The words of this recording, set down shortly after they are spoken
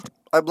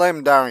I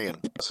blame Darian.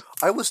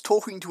 I was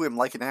talking to him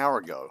like an hour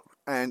ago,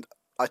 and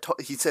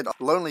he said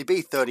it'll only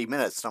be 30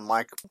 minutes, and I'm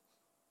like,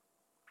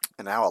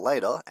 an hour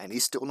later, and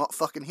he's still not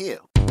fucking here.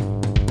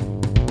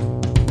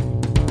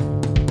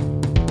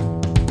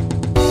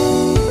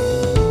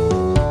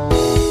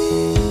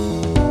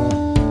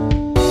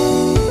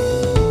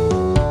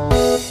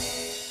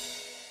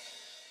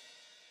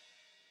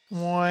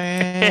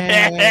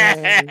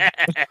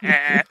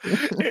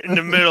 In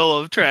the middle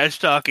of trash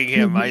talking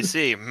him, I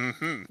see.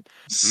 Mm-hmm.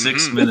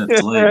 6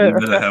 minutes late, you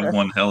better have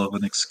one hell of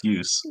an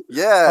excuse.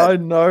 Yeah. I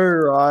know,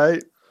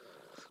 right?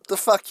 The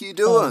fuck you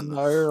doing? I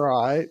know,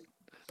 right?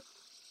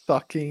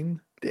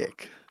 Fucking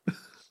dick.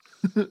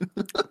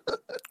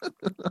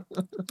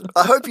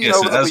 I hope you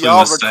know that as we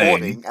are were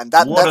recording, saying, and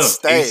that's piece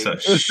staying.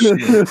 of shit.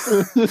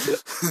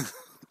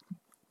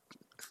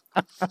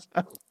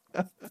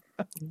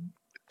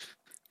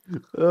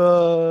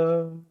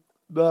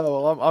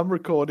 No, I'm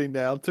recording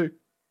now too.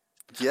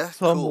 Yeah,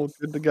 So I'm cool. all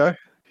good to go.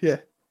 Yeah.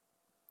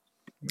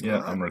 Yeah,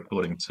 Alright. I'm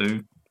recording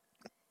too.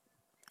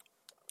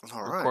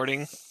 All right.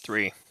 Recording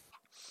 3.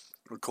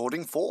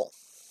 Recording 4.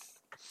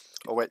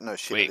 Oh wait, no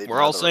shit. I Wait, did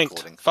we're all another synced.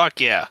 recording. Fuck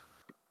yeah.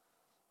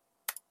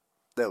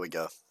 There we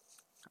go.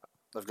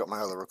 I've got my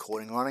other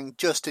recording running,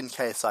 just in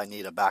case I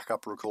need a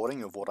backup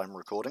recording of what I'm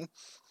recording.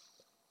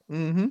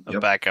 Mm-hmm. A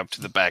backup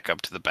to the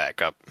backup to the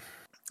backup.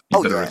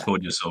 You better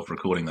record yourself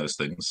recording those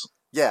things.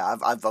 Yeah,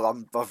 I've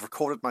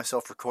recorded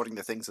myself recording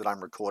the things that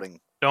I'm recording.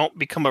 Don't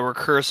become a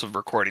recursive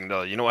recording,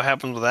 though. You know what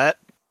happens with that?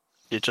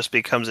 It just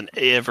becomes an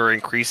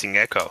ever-increasing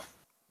echo.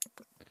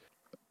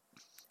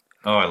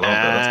 Oh, I love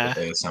that.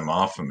 That's the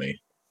ASMR for me.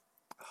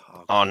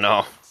 Oh,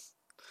 no.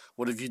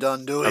 What have you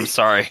done, Dewey? I'm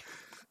sorry.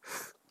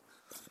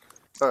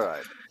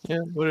 Alright. Yeah,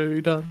 what have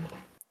you done?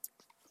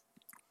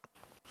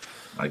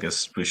 I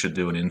guess we should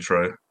do an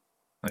intro,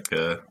 like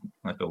a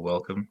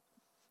welcome.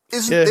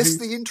 Isn't this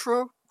the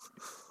intro?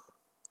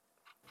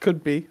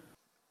 Could be.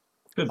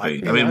 Could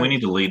be. I mean, we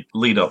need to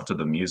lead up to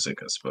the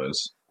music, I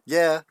suppose.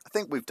 Yeah, I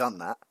think we've done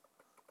that.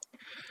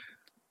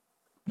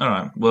 All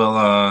right.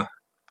 Well,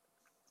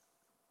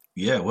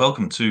 yeah,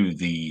 welcome to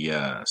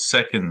the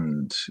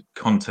second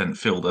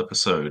content-filled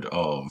episode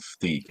of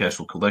the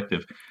Casual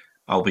Collective.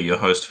 I'll be your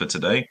host for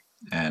today,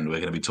 and we're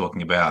going to be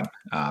talking about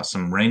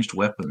some ranged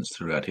weapons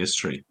throughout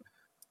history.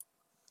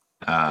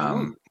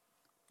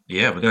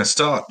 Yeah, we're going to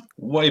start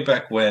way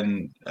back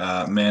when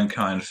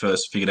mankind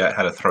first figured out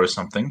how to throw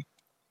something,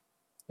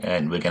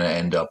 and we're going to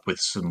end up with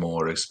some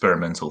more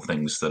experimental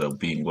things that are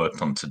being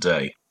worked on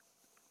today.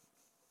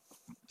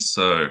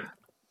 So,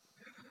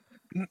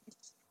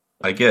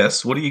 I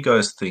guess, what do you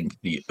guys think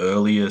the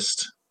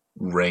earliest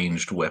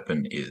ranged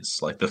weapon is?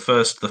 Like the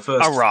first a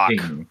rock.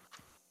 thing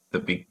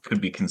that could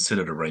be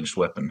considered a ranged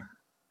weapon?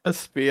 A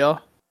spear.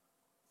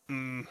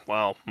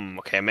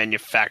 Okay,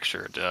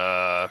 manufactured.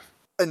 A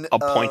a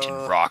pointed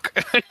rock.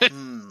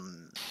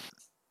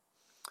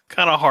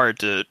 Kind of hard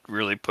to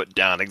really put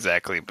down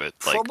exactly, but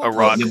like a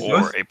rock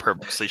or a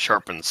purposely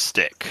sharpened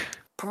stick.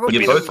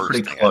 Probably You're both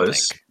pretty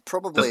close.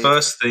 Probably the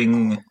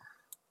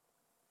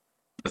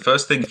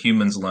first thing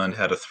humans learned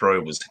how to throw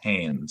was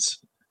hands.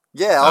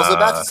 Yeah, I was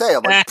about to say,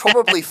 I'm like,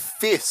 probably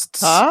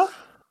fists. Huh?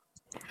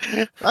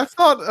 That's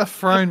not a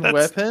thrown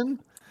weapon.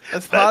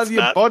 That's part of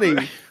your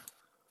body.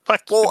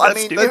 Well, I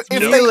mean, that's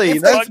melee.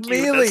 That's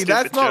melee.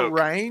 That's not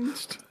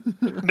ranged.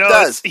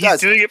 No, he's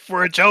doing it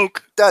for a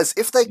joke.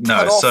 If they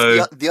cut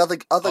off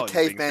the other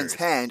caveman's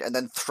hand and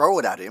then throw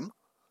it at him,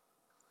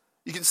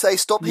 you can say,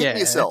 "Stop hitting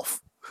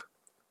yourself."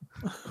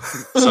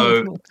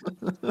 So,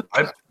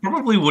 I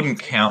probably wouldn't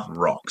count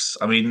rocks.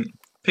 I mean,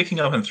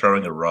 picking up and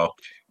throwing a rock,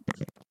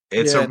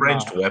 it's a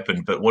ranged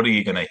weapon, but what are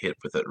you going to hit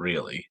with it,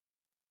 really?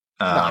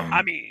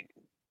 I mean,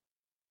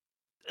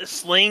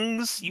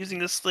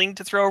 using a sling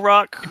to throw a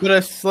rock. But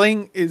a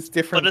sling is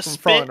different from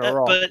throwing a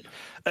rock. But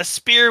a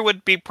spear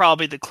would be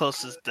probably the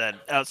closest then,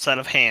 outside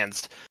of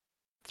hands.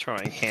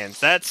 Throwing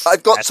hands.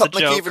 I've got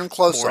something even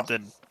closer. More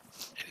than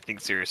anything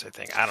serious, I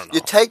think. I don't know.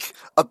 You take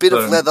a bit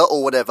of leather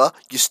or whatever,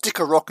 you stick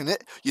a rock in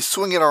it, you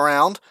swing it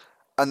around,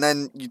 and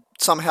then you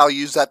somehow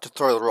use that to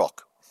throw the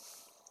rock.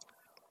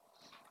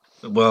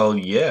 Well,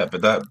 yeah,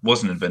 but that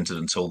wasn't invented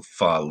until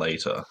far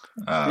later.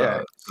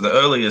 So the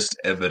earliest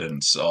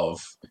evidence of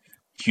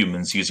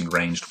humans using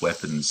ranged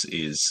weapons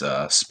is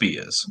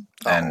spears,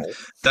 and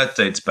that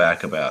dates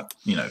back about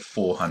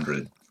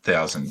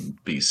 400,000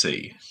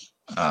 BC.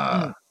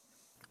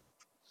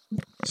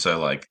 So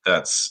like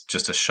that's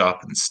just a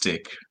sharpened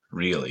stick,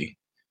 really.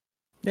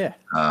 Yeah.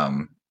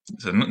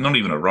 So not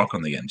even a rock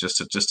on the end,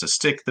 just a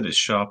stick that is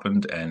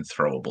sharpened and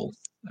throwable.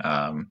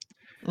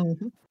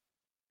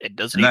 It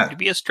doesn't need to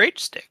be a straight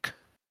stick.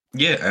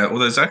 Yeah, well,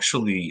 there's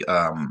actually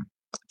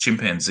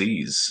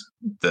chimpanzees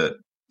that,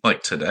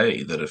 like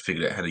today, that have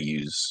figured out how to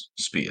use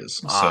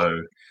spears.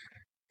 So,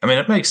 I mean,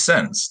 it makes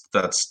sense.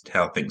 That's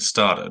how things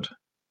started.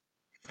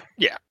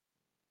 Yeah.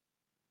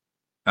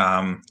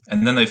 And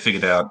then they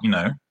figured out,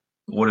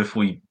 what if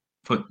we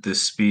put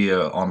this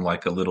spear on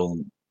like a little...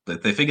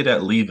 They figured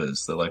out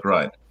levers. They're like,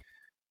 right,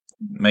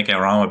 make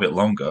our arm a bit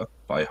longer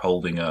by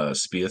holding a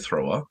spear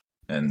thrower,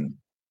 and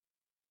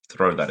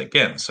throw that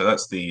again. So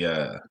that's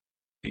the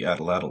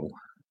atlatl,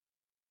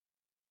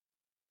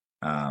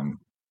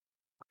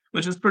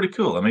 which is pretty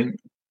cool. I mean,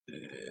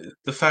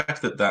 the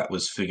fact that that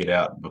was figured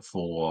out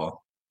before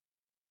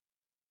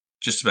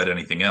just about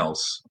anything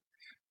else,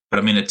 but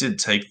I mean, it did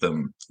take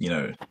them,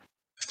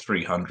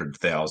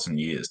 300,000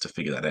 years to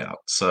figure that out.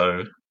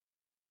 So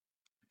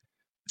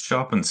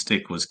sharpened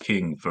stick was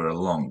king for a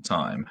long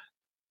time.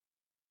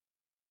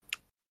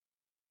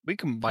 We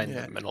combine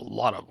them in a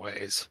lot of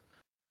ways.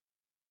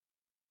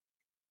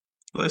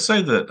 Well, they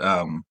say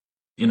that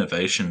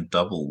innovation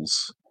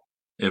doubles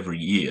every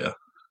year.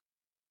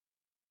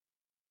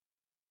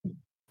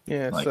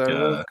 Yeah, like,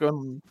 so we've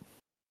gone.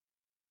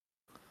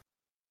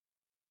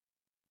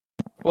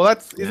 Well,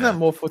 isn't that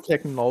more for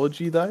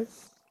technology though?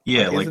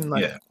 Yeah,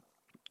 yeah.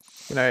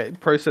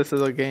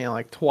 Processors are getting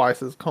like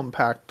twice as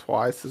compact,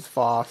 twice as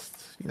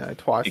fast,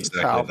 twice as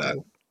powerful. That.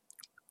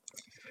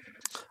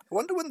 I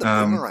wonder when the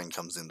boomerang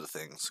comes into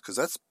things, because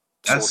that's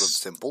sort of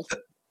simple.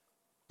 That's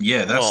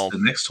the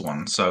next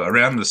one. So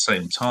around the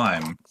same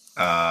time,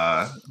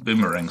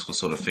 boomerangs were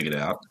sort of figured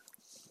out.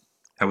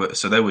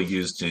 So they were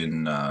used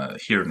in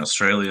here in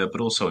Australia, but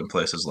also in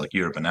places like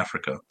Europe and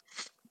Africa.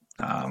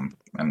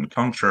 And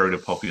contrary to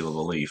popular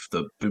belief,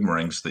 the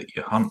boomerangs that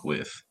you hunt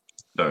with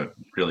don't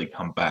really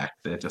come back.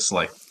 They're just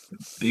like a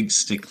big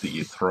stick that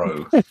you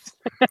throw.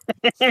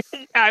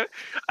 I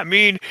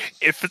mean,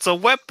 if it's a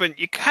weapon,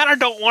 you kind of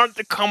don't want it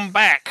to come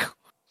back.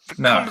 If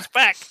it comes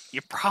back,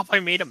 you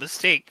probably made a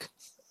mistake.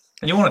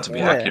 And you want it to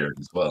be accurate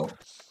as well.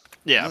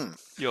 Yeah,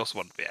 you also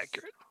want it to be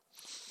accurate.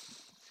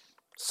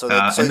 So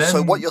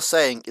what you're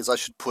saying is I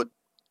should put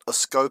a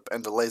scope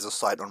and a laser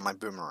sight on my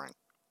boomerang.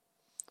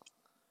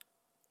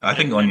 I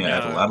think on your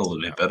atlatl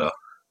would be better.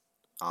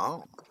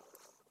 Oh.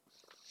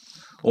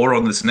 Or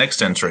on this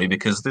next entry,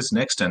 because this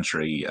next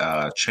entry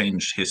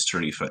changed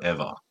history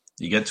forever.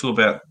 You get to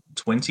about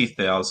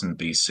 20,000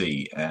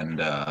 BC, and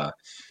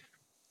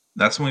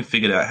that's when we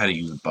figured out how to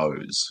use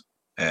bows,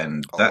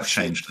 and that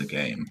changed the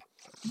game.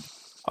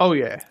 Oh,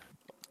 yeah.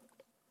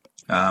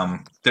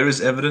 There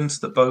is evidence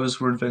that bows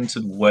were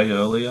invented way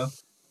earlier,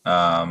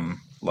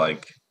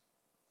 like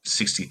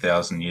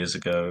 60,000 years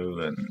ago,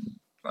 and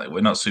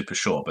we're not super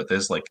sure, but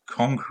there's like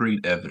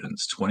concrete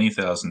evidence,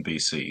 20,000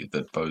 BC,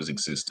 that bows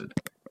existed.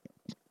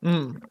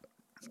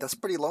 That's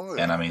pretty long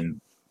ago. And I mean,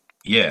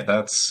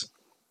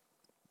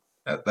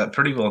 that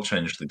pretty well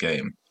changed the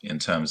game in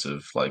terms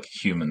of like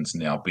humans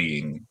now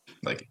being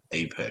like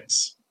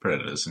apex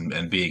predators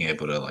and being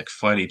able to like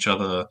fight each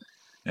other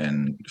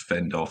and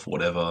fend off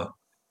whatever.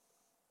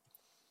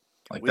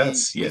 Like we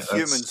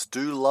humans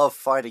do love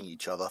fighting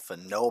each other for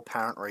no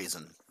apparent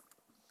reason.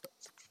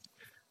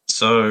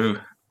 So,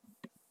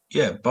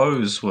 yeah,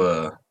 bows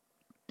were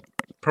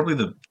probably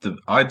the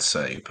I'd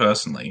say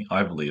personally,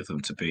 I believe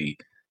them to be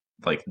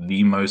like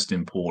the most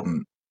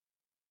important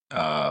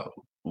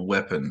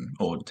weapon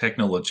or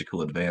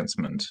technological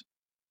advancement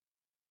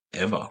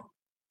ever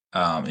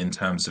in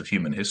terms of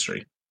human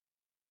history.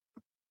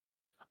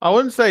 I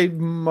wouldn't say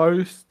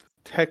most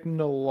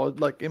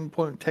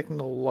important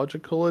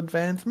technological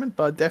advancement,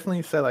 but I'd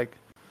definitely say like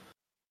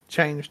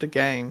changed the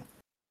game.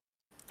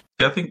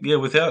 I think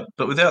without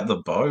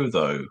the bow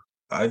though,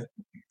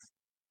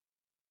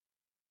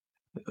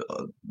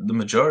 the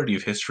majority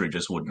of history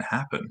just wouldn't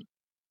happen.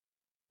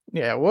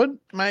 Yeah, it would,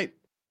 mate.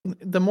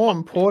 The more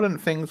important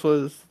things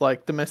was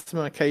like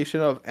domestication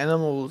of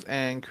animals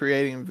and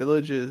creating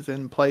villages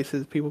and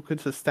places people could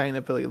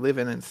sustainably live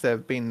in instead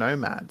of being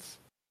nomads.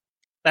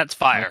 That's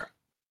fire.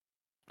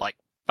 Like,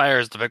 fire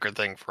is the bigger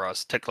thing for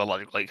us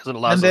technologically because it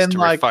allows us to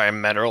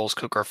refine minerals,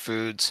 cook our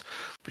foods,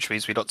 which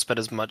means we don't spend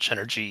as much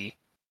energy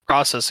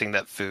processing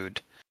that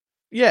food.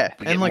 Yeah,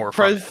 and like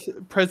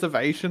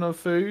preservation of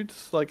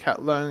foods, like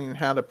learning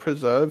how to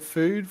preserve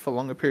food for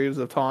longer periods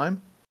of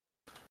time.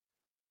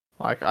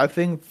 Like, I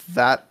think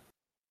that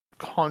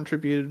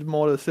contributed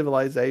more to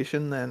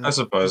civilization than... I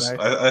suppose.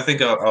 I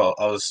think I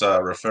was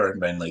referring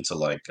mainly to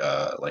like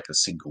a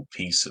single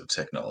piece of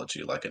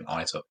technology, like an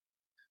item.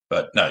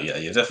 But no, yeah,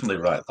 you're definitely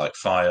right. Like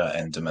fire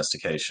and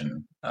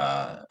domestication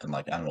and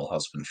like animal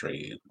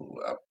husbandry,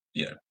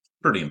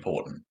 pretty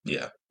important.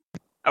 Yeah.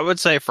 I would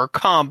say for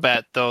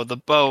combat, though, the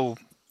bow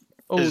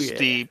is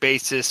the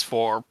basis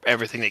for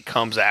everything that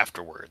comes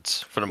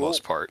afterwards, for the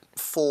most part.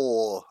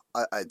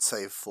 I'd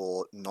say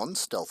for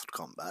non-stealth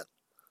combat,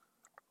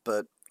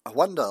 but I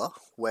wonder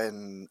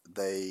when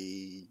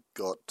they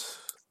got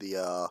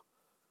the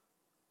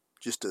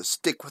just a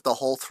stick with a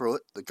hole through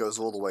it that goes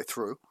all the way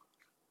through,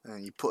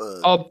 and you put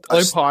a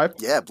blowpipe.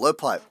 Yeah,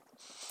 blowpipe.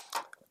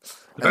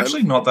 It's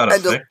actually not that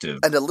effective,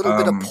 and a little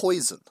bit of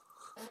poison.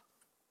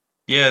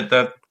 Yeah,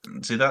 that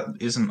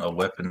isn't a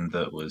weapon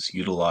that was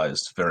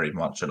utilized very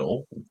much at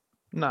all.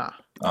 Nah.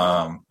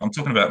 I'm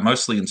talking about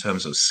mostly in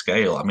terms of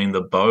scale. I mean,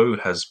 the bow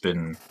has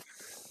been.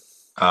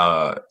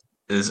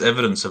 There's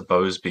evidence of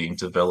bows being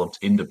developed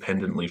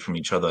independently from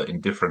each other in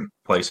different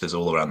places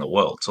all around the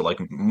world. So, like,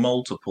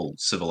 multiple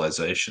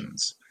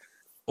civilizations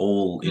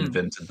all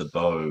invented the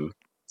bow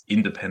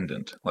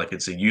independent. Like,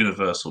 it's a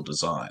universal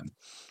design.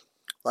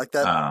 Like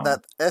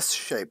that S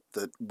shape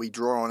that we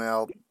draw on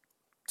our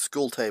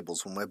school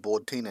tables when we're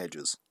bored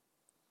teenagers.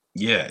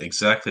 Yeah,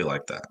 exactly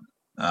like that.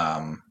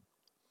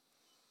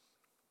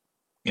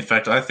 In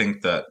fact, I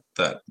think that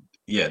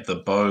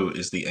the bow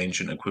is the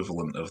ancient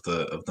equivalent of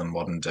the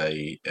modern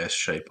day S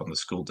shape on the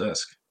school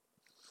desk.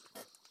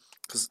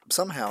 Because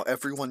somehow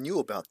everyone knew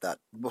about that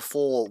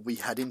before we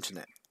had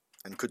internet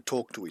and could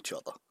talk to each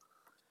other.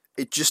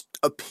 It just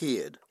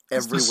appeared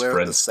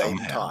everywhere at the same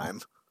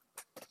time.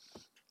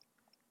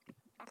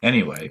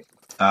 Anyway,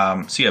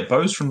 so yeah,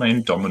 bows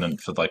remain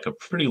dominant for like a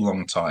pretty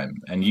long time,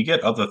 and you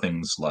get other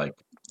things like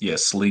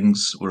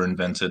slings were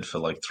invented for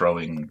like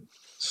throwing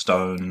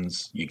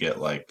stones. You get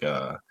like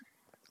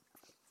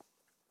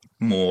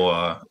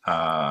more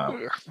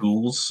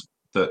tools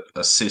that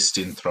assist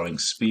in throwing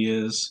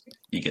spears.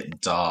 You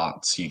get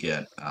darts. You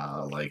get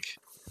like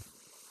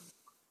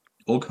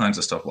all kinds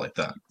of stuff like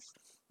that.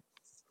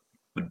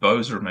 But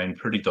bows remain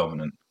pretty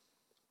dominant,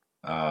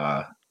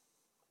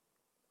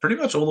 pretty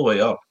much all the way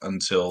up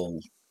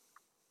until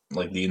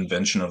like the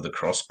invention of the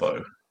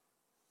crossbow.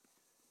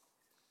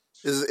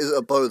 Is it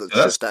a bow that's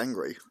just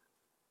angry?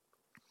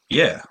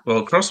 Yeah,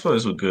 well,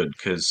 crossbows were good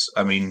because,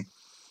 I mean,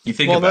 you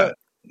think about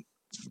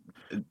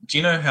it. Do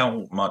you know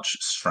how much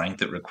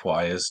strength it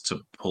requires to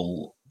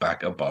pull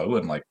back a bow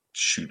and like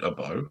shoot a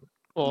bow?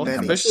 Well,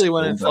 especially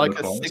when it's like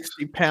a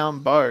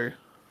 60-pound bow.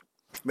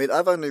 I mean,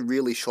 I've only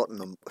really shot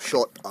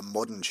a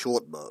modern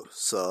short bow,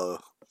 so.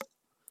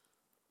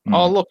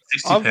 Oh look,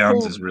 60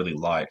 pounds is really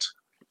light.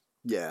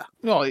 Yeah.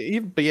 No,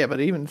 but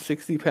even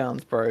 60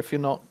 pounds, bro. If you're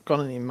not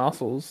got any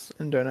muscles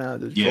and don't know how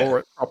to draw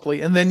it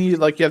properly, and then you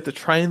have to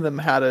train them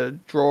how to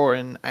draw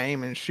and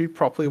aim and shoot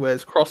properly.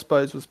 Whereas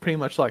crossbows was pretty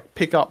much like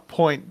pick up,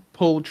 point,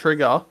 pull,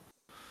 trigger.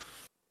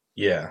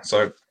 Yeah.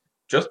 So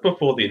just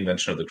before the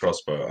invention of the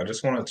crossbow, I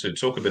just wanted to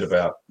talk a bit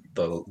about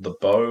the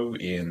bow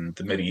in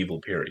the medieval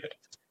period,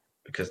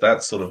 because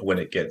that's sort of when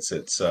it gets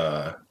its,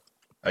 I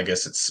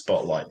guess, its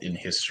spotlight in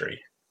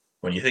history.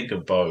 When you think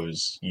of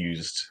bows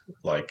used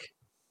like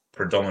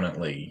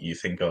predominantly, you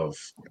think of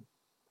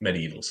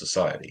medieval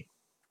society,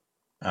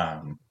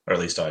 or at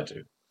least I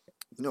do.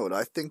 You know what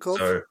I think of?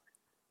 So,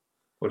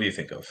 what do you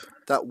think of?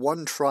 That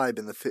one tribe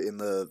in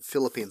the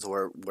Philippines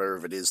or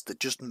wherever it is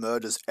that just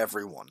murders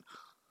everyone.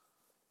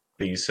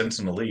 The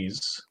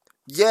Sentinelese.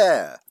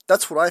 Yeah,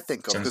 that's what I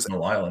think of.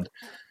 Sentinel Island.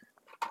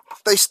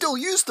 They still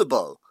use the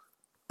bow,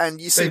 and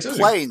you see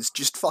planes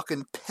just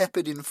fucking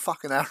peppered in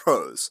fucking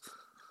arrows.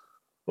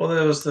 Well,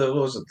 there was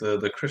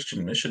the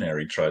Christian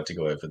missionary tried to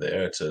go over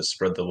there to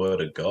spread the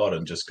word of God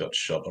and just got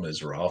shot on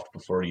his raft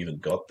before he even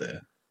got there.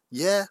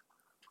 Yeah.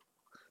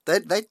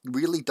 They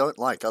really don't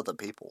like other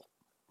people.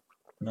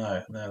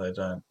 No, they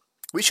don't.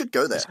 We should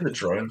go there. See the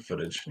drone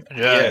footage.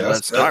 Yeah,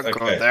 let's not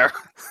go there.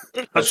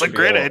 That's a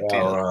great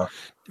idea. Our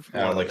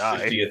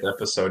 50th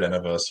episode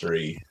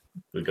anniversary,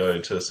 we go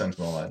to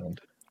Sentinel Island.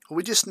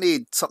 We just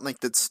need something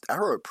that's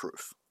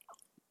arrow-proof.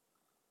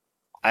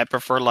 I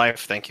prefer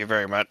life, thank you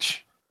very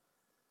much.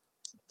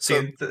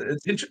 See,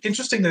 it's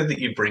interesting though that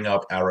you bring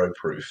up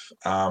arrow-proof,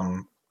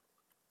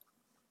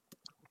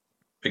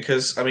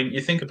 because I mean,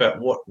 you think about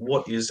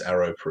what is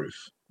arrow-proof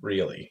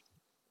really?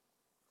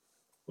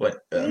 What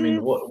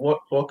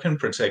can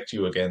protect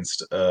you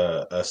against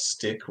a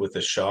stick with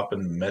a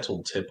sharpened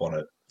metal tip on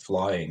it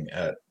flying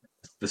at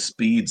the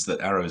speeds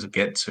that arrows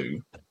get to?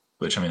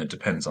 Which, I mean, it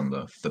depends on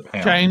the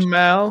pound.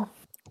 Chainmail?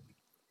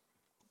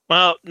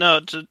 Well, no,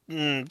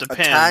 it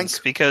depends,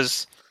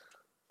 because...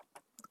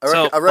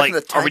 I reckon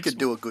a tank could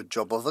do a good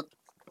job of it.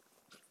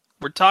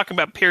 We're talking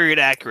about period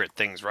accurate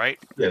things, right?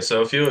 Yeah,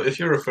 so if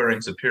you're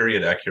referring to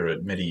period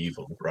accurate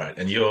medieval, right,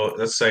 and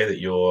let's say that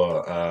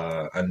you're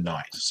a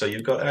knight, so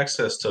you've got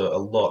access to a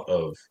lot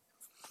of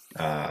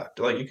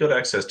you've got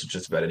access to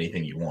just about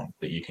anything you want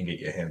that you can get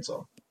your hands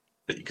on,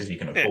 because you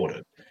can afford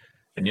it,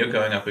 and you're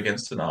going up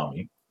against an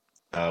army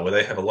where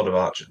they have a lot of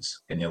archers,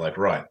 and you're like,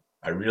 right,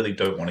 I really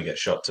don't want to get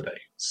shot today.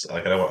 So,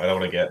 like, I don't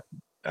want to get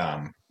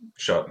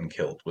shot and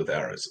killed with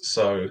arrows.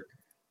 So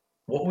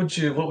what would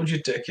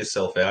you deck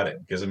yourself out in?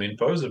 Because I mean,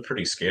 bows are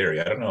pretty scary.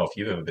 I don't know if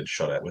you've ever been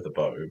shot at with a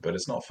bow, but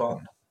it's not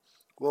fun.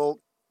 Well,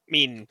 I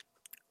mean,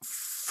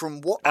 from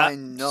what I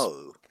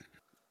know,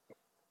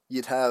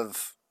 you'd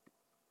have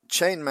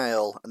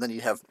chainmail and then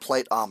you'd have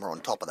plate armor on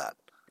top of that.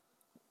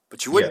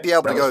 But you wouldn't be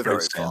able to go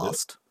very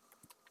fast.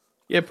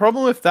 Yeah,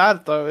 problem with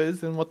that though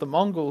is, and what the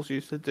Mongols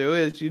used to do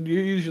is, you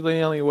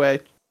usually only wear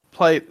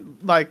plate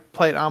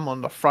armor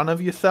on the front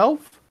of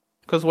yourself.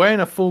 Because wearing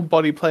a full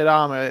body plate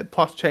armor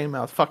plus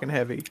chainmail is fucking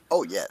heavy.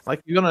 Oh, yeah.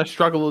 Like, you're going to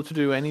struggle to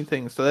do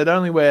anything. So they'd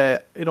only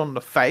wear it on the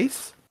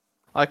face,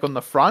 like on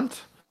the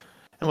front.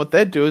 And what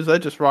they'd do is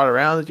they'd just ride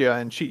around you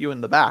and shoot you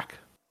in the back.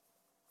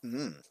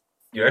 Mm.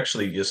 You're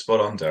spot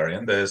on,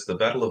 Darian. There's the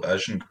Battle of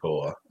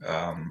Agincourt,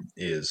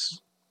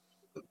 is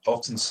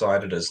often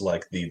cited as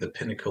like the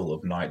pinnacle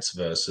of knights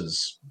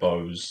versus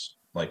bows,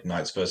 like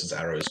knights versus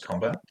arrows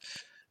combat.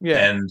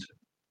 Yeah. And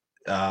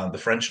the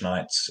French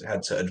knights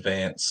had to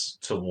advance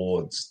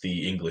towards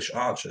the English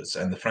archers,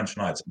 and the French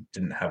knights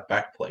didn't have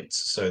backplates,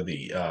 so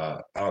the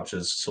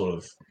archers sort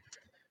of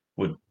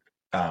would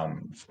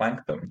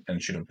flank them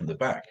and shoot them from the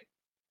back.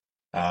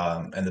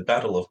 And the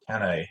Battle of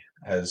Cannae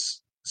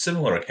has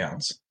similar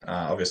accounts.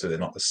 Obviously, they're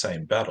not the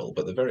same battle,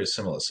 but they're very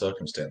similar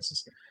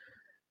circumstances.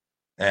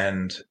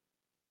 And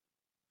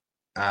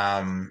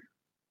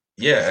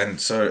and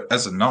so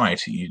as a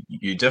knight,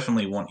 you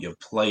definitely want your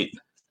plate.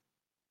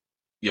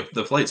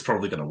 The plate's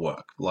probably going to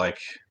work. Like,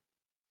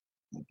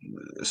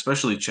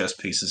 especially chest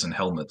pieces and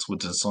helmets were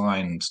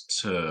designed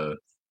to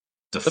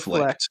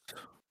deflect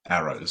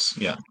arrows.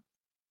 Yeah.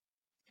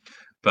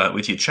 But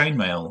with your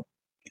chainmail,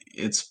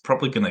 it's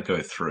probably going to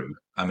go through.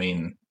 I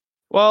mean...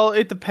 Well,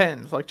 it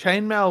depends. Like,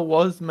 chainmail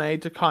was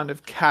made to kind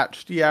of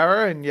catch the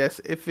arrow, and yes,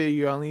 if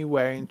you're only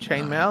wearing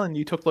chainmail and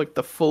you took, like,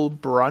 the full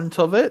brunt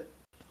of it...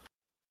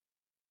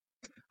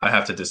 I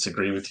have to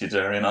disagree with you,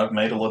 Darian. I've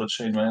made a lot of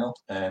chainmail,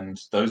 and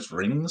those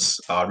rings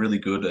are really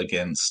good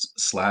against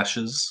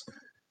slashes.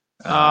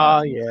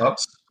 Yeah.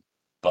 Cuts,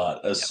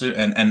 but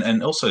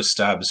and also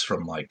stabs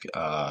from,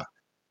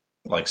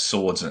 like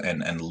swords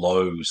and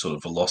low sort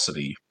of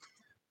velocity.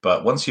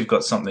 But once you've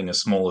got something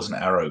as small as an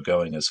arrow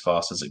going as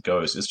fast as it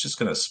goes, it's just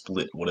going to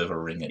split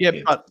whatever ring it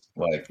hits. But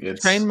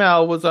it's...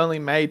 chainmail was only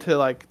made to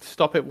like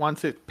stop it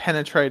once it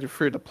penetrated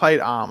through the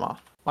plate armor.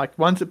 Like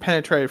once it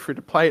penetrated through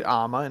the plate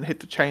armor and hit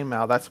the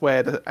chainmail, that's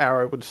where the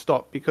arrow would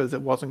stop because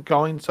it wasn't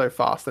going so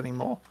fast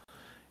anymore.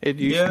 It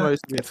used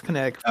most of its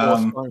kinetic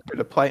force going through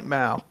the plate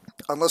mail.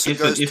 Unless it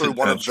goes through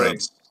one of the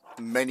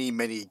many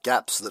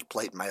gaps that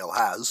plate mail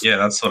has. Yeah,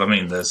 that's what I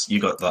mean.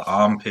 You've got the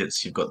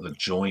armpits, you've got the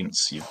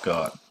joints, you've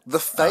got... The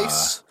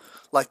face,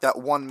 like that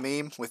one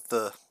meme with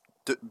the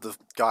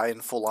guy in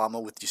full armor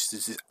with just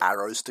his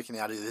arrows sticking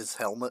out of his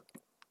helmet.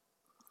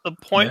 The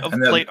point of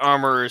plate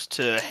armor is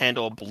to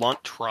handle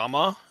blunt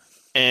trauma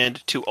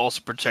and to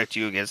also protect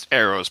you against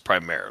arrows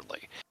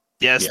primarily.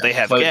 Yes, they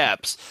have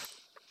gaps.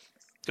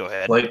 Go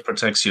ahead. Plate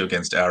protects you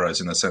against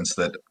arrows in the sense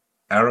that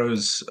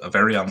arrows are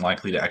very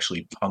unlikely to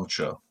actually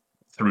puncture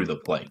through the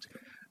plate.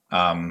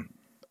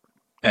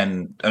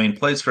 And I mean,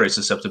 plate's very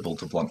susceptible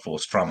to blunt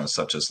force traumas,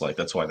 such as like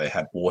that's why they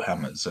had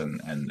warhammers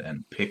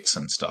and picks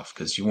and stuff,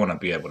 because you want to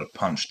be able to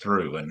punch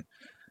through, and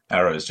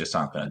arrows just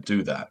aren't going to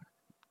do that.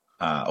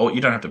 Or you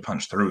don't have to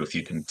punch through if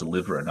you can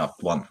deliver enough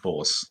blunt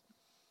force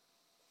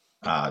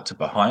to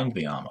behind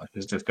the armor,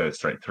 because it just goes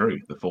straight through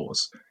the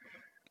force.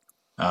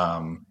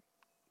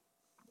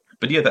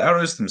 But yeah, the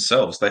arrows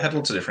themselves, they had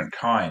lots of different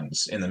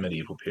kinds in the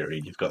medieval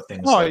period. You've got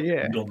things like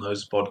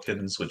needle-nose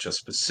bodkins, which are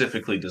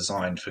specifically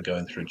designed for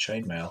going through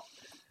chainmail.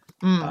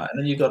 And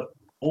then you've got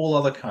all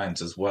other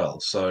kinds as well.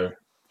 So,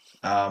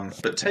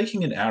 but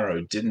taking an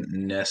arrow didn't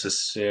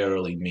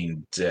necessarily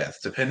mean death,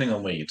 depending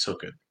on where you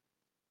took it.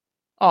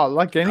 Oh,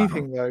 like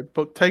anything though,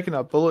 but taking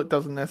a bullet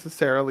doesn't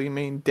necessarily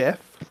mean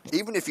death.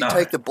 Even if you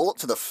take the bullet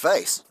to the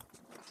face.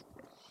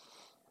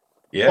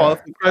 Yeah. Well,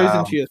 if it goes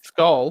into your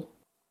skull.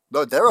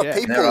 No, there are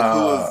people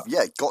who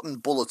have gotten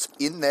bullets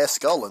in their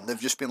skull, and they've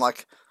just been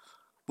like,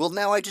 well,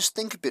 now I just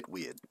think a bit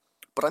weird,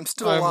 but I'm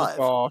still alive.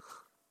 My God.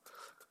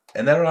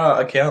 And there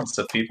are accounts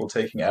of people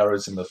taking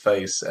arrows in the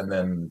face and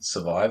then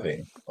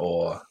surviving,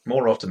 or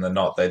more often than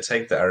not, they'd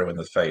take the arrow in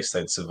the face,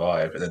 they'd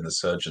survive, and then the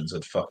surgeons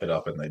would fuck it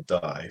up and they'd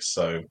die.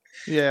 So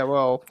yeah,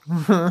 well,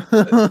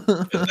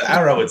 the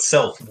arrow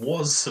itself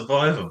was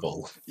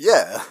survivable.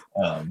 Yeah,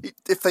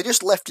 if they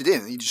just left it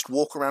in, he'd just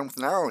walk around with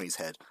an arrow in his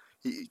head.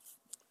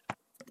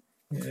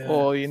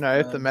 Or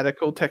if the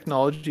medical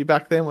technology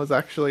back then was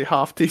actually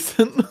half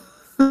decent.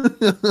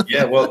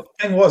 Yeah, well, the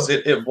thing was,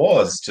 it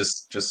was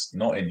just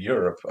not in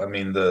Europe. I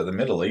mean, the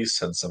Middle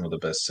East had some of the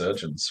best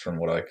surgeons, from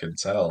what I could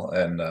tell,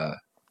 and a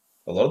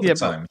lot of the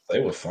time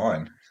they were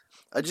fine.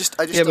 I just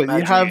imagine...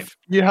 but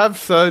you have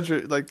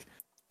surgery like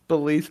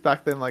beliefs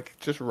back then, like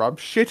just rub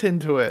shit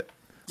into it.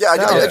 Yeah,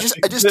 I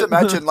just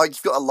imagine like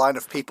you've got a line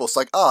of people. It's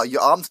like,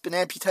 your arm's been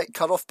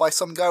cut off by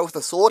some guy with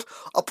a sword.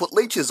 I'll put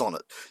leeches on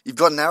it. You've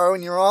got an arrow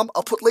in your arm.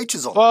 I'll put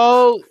leeches on it.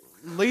 Well,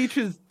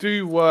 leeches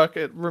do work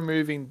at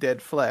removing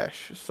dead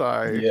flesh,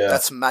 so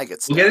that's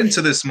maggots. We'll get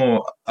into this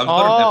more. I've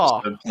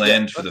got an episode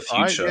planned for the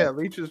future. Right. Yeah,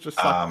 leeches just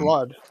suck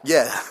blood.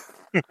 Yeah,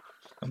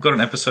 I've got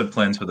an episode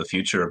planned for the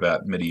future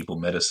about medieval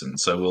medicine,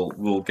 so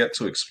we'll get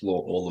to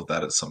explore all of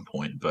that at some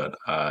point. But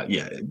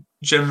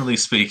generally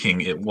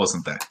speaking, it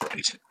wasn't that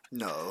great.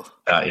 No,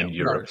 in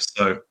Europe.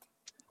 So,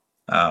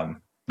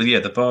 but yeah,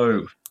 the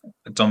bow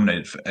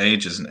dominated for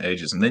ages and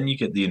ages, and then you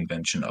get the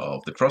invention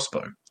of the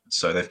crossbow.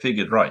 So they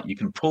figured, right, you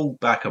can pull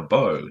back a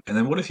bow, and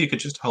then what if you could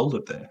just hold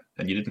it there,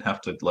 and you didn't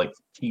have to like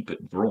keep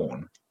it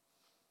drawn?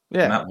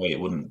 Yeah, and that way it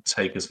wouldn't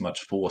take as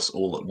much force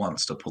all at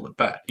once to pull it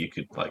back. You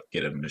could like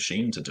get a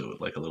machine to do it,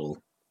 like a little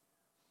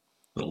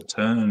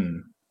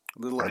turn,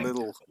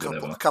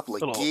 couple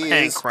of gears,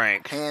 hand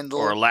crank, handle,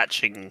 or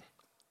latching.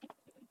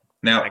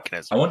 Now,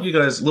 mechanism. I want you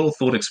guys, a little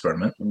thought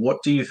experiment. What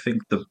do you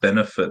think the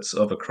benefits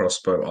of a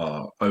crossbow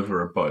are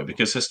over a bow?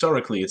 Because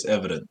historically, it's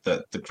evident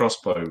that the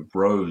crossbow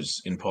rose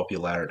in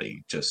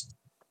popularity just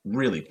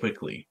really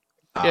quickly.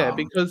 Yeah,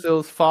 because it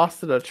was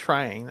faster to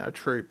train a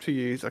troop to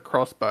use a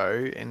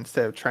crossbow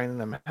instead of training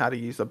them how to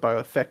use a bow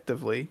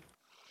effectively.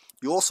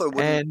 You also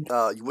wouldn't.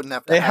 You wouldn't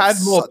have to. They had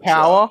more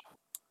power.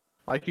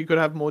 Like, you could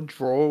have more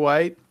draw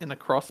weight in a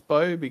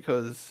crossbow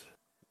because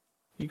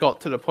you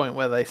got to the point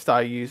where they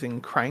started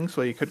using cranks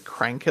where you could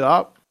crank it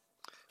up.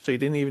 So you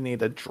didn't even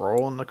need a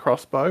draw on the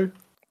crossbow.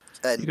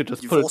 And you could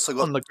just you've put also it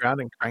got on the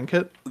ground and crank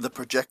it. The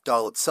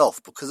projectile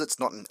itself, because it's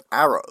not an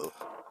arrow,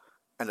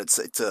 and it's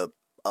a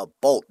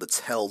bolt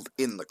that's held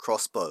in the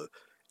crossbow. It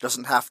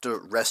doesn't have to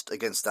rest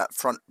against that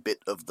front bit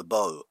of the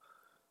bow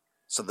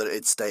so that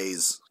it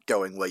stays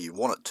going where you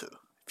want it to,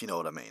 if you know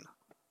what I mean.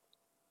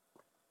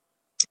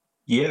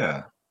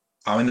 Yeah.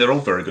 I mean, they're all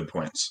very good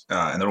points,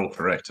 and they're all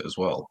correct as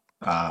well.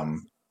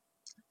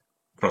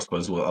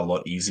 Crossbows were a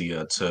lot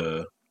easier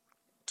to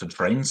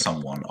train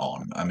someone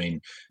on. I mean,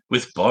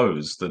 with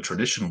bows, the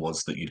tradition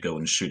was that you'd go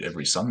and shoot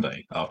every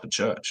Sunday after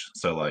church.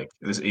 So, like,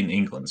 this in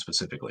England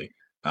specifically.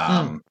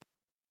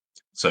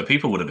 So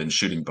people would have been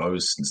shooting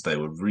bows since they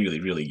were really,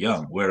 really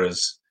young.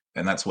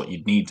 And that's what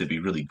you'd need to be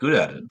really good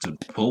at it, to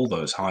pull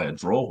those higher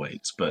draw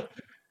weights. But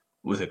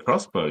with a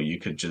crossbow, you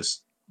could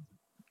just,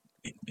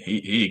 here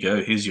you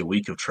go, here's your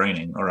week of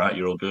training. All right,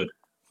 you're all good.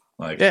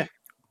 Like, yeah.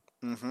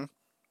 Mm-hmm.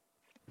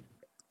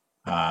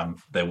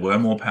 They were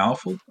more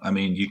powerful. I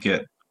mean, you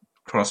get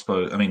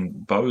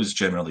bows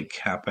generally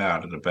cap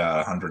out at about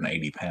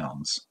 180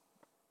 pounds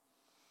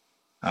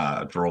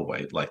draw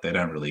weight. Like,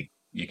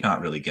 you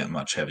can't really get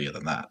much heavier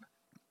than that.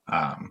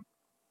 But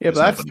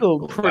that's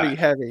still pretty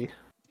heavy.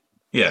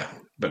 Yeah,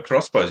 but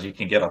crossbows you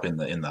can get up in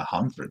the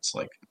hundreds,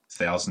 like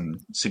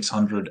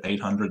 1,600,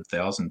 800,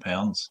 1,000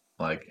 pounds.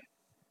 Like,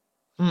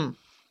 and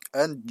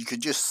you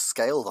could just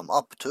scale them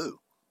up too.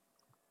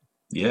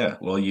 Yeah,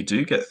 well, you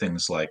do get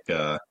things like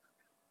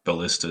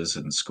ballistas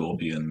and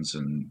scorpions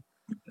and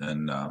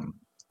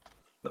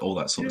all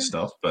that sort of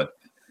stuff, but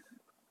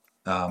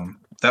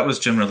that was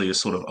generally a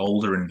sort of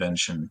older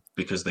invention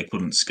because they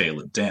couldn't scale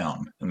it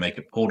down and make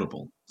it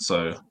portable.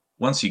 So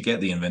once you get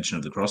the invention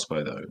of the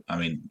crossbow, though, I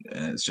mean,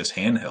 it's just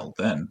handheld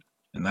then,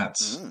 and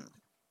that's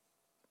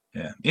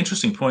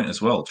interesting point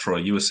as well, Troy.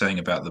 You were saying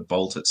about the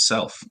bolt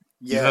itself.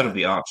 Yeah. You've heard of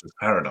the Archer's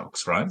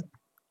paradox, right?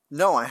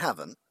 No, I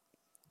haven't.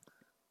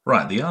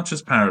 Right, the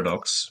Archer's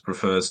paradox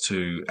refers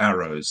to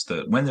arrows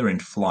that when they're in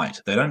flight,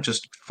 they don't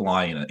just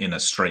fly in a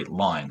straight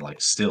line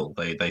like still.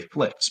 They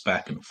flex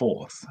back and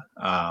forth.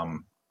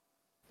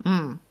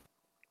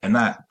 And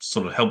that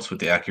sort of helps with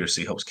the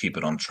accuracy, helps keep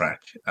it on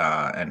track,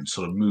 and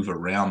sort of move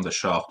around the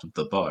shaft of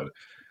the bow.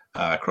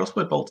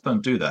 Crossbow bolts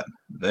don't do that.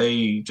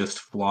 They just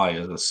fly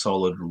as a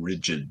solid,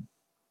 rigid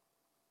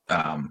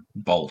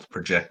bolt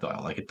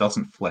projectile. Like, it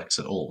doesn't flex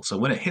at all. So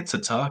when it hits a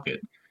target,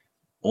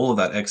 all of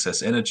that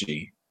excess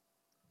energy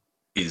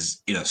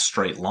is in a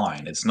straight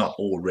line. It's not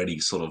already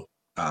sort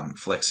of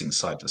flexing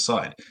side to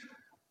side.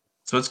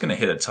 So it's going to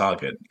hit a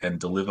target and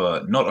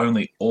deliver not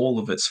only all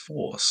of its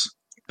force,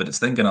 but it's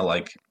then going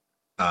to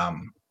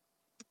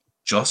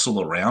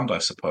jostle around, I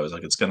suppose.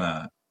 Like, it's going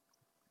to,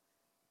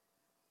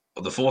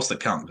 the force that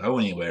can't go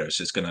anywhere is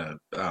just going to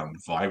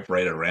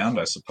vibrate around,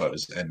 I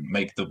suppose, and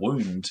make the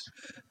wound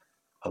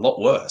a lot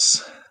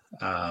worse.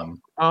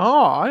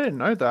 I didn't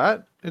know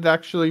that. It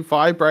actually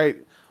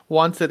vibrate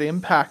once it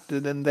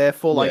impacted and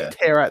therefore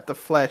tear at the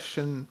flesh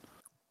and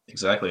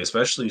exactly,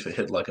 especially if it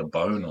hit like a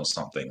bone or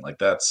something. Like,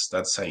 that's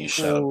how you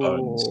shatter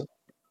bones.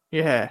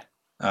 Yeah.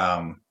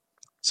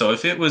 So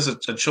if it was a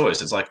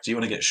choice, it's like, do you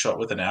want to get shot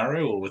with an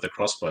arrow or with a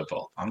crossbow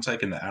bolt? I'm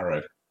taking the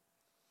arrow.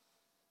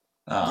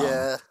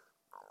 Yeah.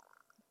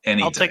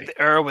 I'll take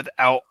the arrow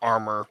without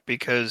armor,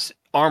 because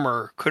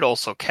armor could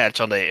also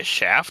catch on the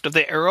shaft of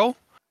the arrow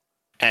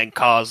and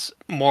cause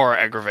more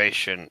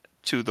aggravation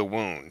to the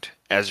wound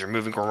as you're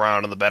moving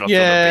around on the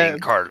battlefield and being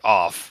carted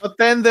off. But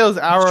then there was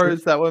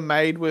arrows that were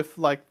made with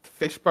like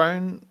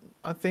fishbone,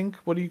 I think.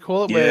 What do you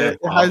call it? Where it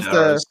has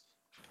arrows.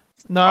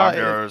 Barbed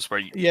arrows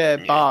where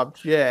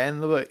barbed,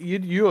 and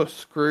you were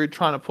screwed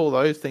trying to pull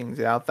those things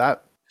out.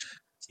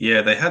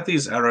 They had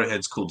these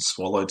arrowheads called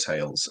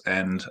swallowtails,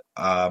 and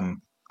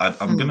I'm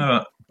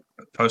gonna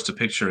post a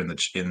picture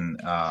in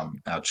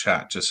our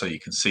chat just so you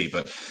can see.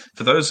 But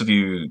for those of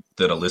you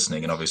that are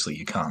listening, and obviously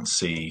you can't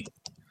see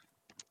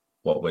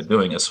what we're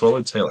doing, a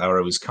swallowtail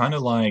arrow is kind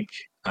of like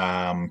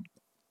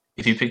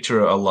if you picture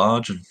a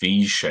large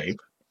V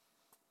shape,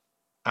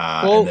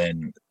 and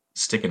then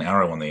stick an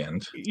arrow on the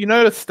end. You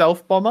know the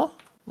stealth bomber,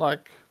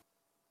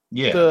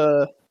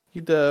 the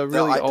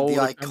really old, the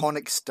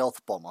iconic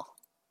stealth bomber.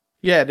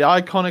 Yeah, the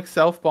iconic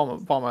stealth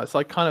bomber. It's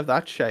like kind of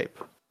that shape.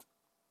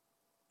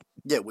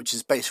 Yeah, which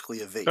is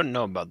basically a V. I don't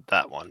know about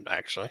that one,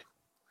 actually.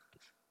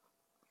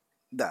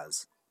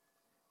 Does.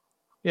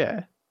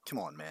 Yeah. Come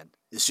on, man.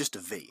 It's just a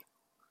V.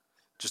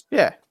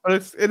 But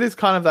it is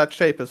kind of that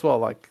shape as well.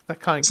 Like, that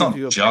kind of gives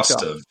you a picture. It's not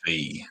just a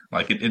V.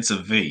 Like, it's a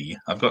V.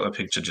 I've got a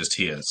picture just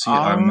here. See,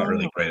 I'm not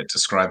really great at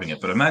describing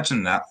it, but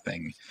imagine that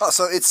thing. Oh,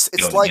 so it's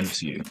like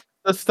into you.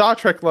 The Star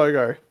Trek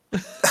logo.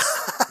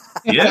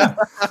 Yeah,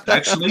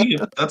 actually,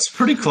 that's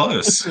pretty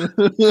close.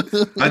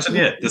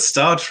 Imagine, the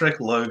Star Trek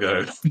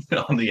logo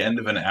on the end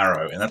of an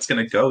arrow, and that's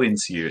going to go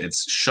into you.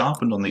 It's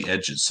sharpened on the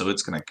edges, so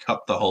it's going to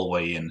cut the whole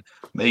way in,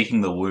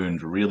 making the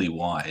wound really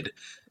wide.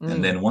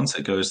 And then once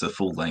it goes the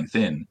full length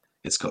in,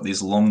 it's got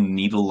these long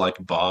needle-like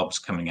barbs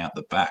coming out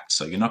the back,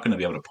 so you're not going to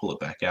be able to pull it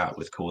back out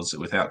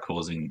without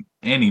causing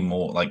any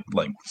more like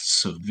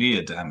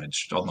severe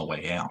damage on the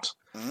way out.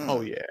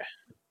 Oh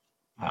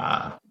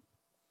yeah.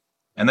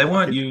 And they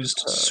weren't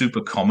used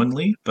super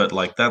commonly, but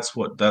like that's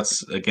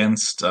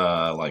against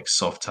like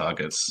soft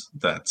targets.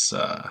 That's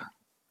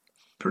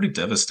pretty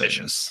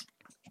devastating. Vicious.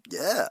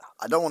 Yeah,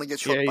 I don't want to get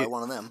shot by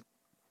one of them.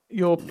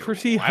 You're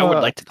pretty hurt. I would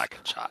like to not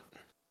get shot.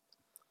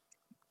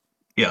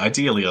 Yeah,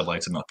 ideally I'd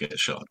like to not get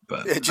shot,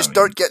 but just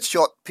don't get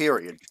shot.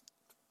 Period.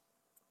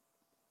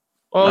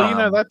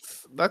 Well,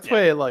 that's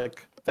where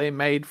like they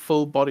made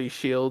full body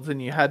shields,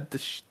 and you had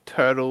the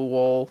turtle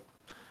wall.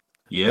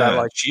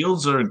 Yeah,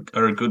 shields are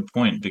a good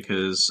point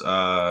because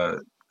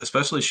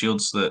especially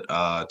shields that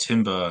are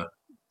timber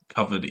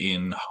covered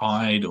in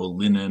hide or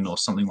linen or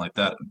something like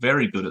that,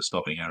 very good at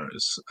stopping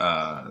arrows.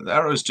 The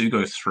arrows do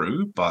go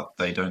through, but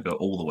they don't go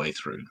all the way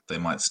through. They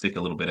might stick a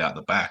little bit out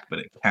the back, but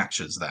it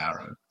catches the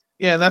arrow.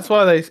 Yeah, and that's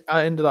why they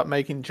ended up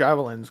making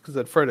javelins, because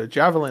they'd throw the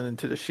javelin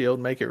into the shield,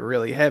 make it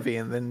really heavy,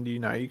 and then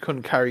you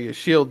couldn't carry your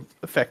shield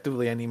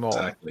effectively anymore.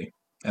 Exactly,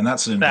 and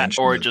that's an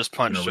invention. Or just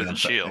punch through the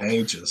shield.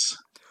 Ages.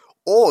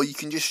 Or you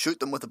can just shoot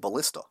them with a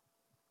ballista.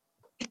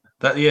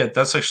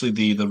 That's actually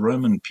the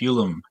Roman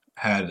pilum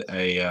had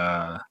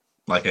a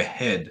like a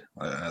head,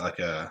 like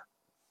a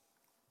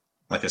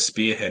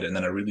spearhead, and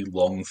then a really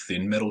long,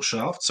 thin metal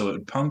shaft. So it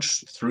would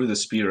punch through the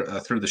spear,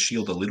 through the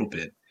shield a little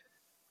bit,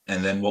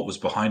 and then what was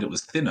behind it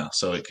was thinner,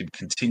 so it could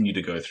continue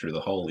to go through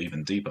the hole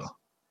even deeper.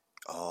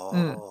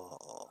 Oh,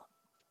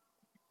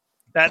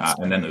 that's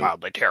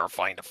wildly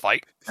terrifying to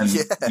fight. And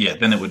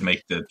then it would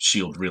make the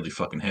shield really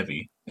fucking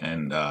heavy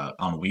and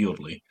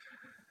unwieldy.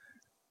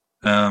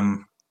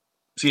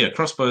 So yeah,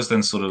 crossbows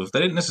then they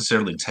didn't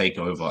necessarily take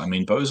over. I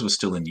mean, bows were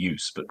still in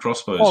use, but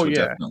crossbows were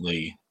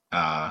definitely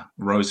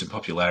rose in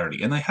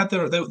popularity, and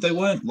they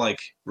weren't like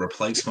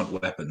replacement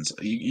weapons.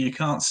 You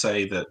can't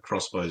say that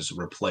crossbows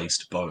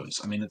replaced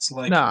bows. I mean, it's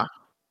like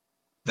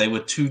they were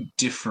two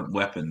different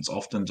weapons,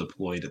 often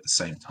deployed at the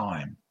same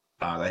time.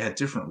 They had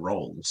different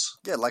roles.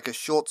 Yeah, like a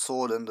short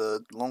sword and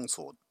a long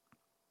sword.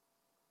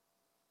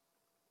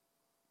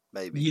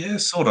 Maybe. Yeah,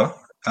 sorta.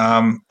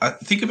 I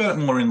think about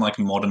it more in like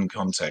modern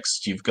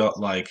context. You've got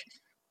like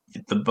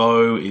the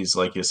bow is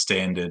like your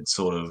standard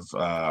sort of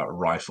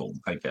rifle,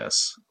 I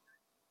guess.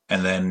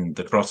 And then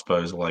the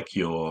crossbows are like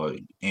your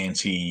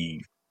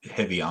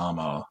anti-heavy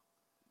armor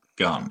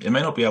gun. It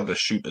may not be able to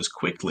shoot as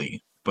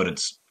quickly, but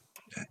it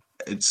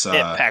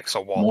packs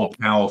a wall more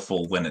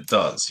powerful when it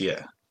does.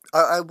 Yeah.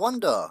 I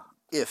wonder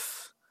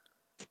if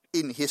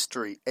in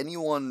history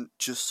anyone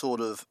just sort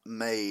of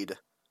made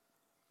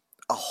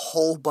a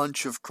whole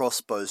bunch of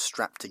crossbows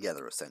strapped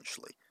together.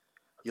 Essentially,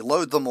 you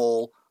load them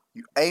all,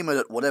 you aim it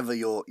at whatever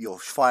you're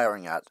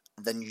firing at,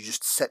 and then you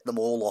just set them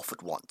all off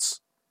at once.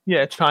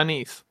 Yeah,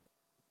 Chinese.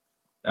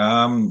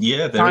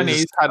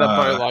 Chinese had a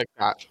bow like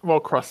that. Well,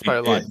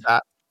 crossbow like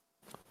that.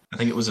 I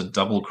think it was a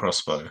double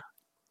crossbow.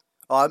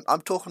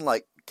 I'm talking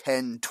like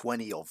 10,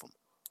 20 of them.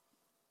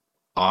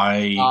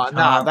 I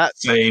can't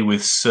say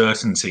with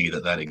certainty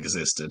that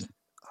existed.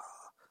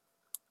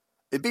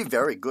 It'd be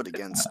very good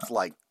against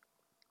like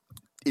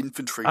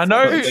infantry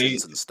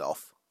formations and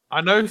stuff.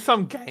 I know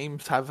some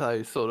games have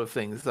those sort of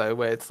things though,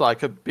 where it's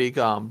like a big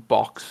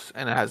box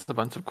and it has a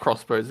bunch of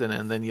crossbows in it,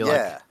 and then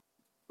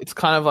it's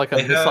kind of like a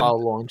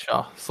missile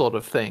launcher sort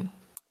of thing.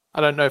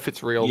 I don't know if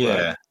it's real though.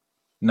 Yeah.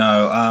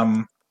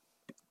 No,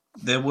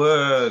 there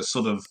were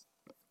sort of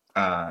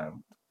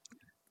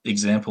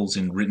examples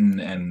in written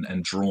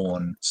and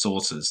drawn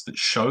sources that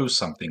show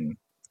something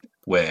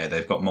where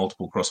they've got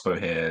multiple crossbow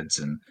heads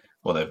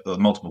they've got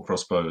multiple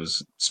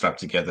crossbows strapped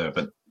together,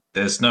 but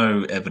there's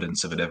no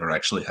evidence of it ever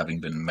actually having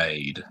been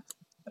made,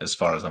 as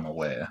far as I'm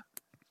aware.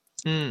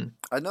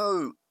 I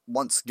know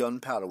once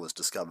gunpowder was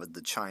discovered,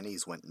 the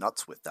Chinese went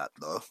nuts with that,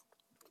 though.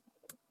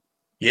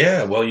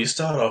 Yeah, well, you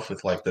start off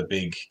with like the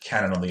big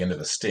cannon on the end of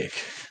a stick,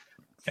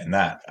 and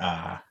that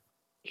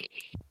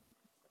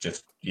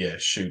just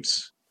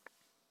shoots,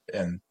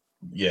 and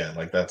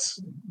like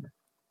that's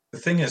the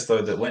thing is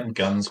though that when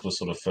guns were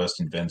sort of first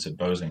invented,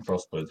 bows and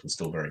crossbows were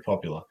still very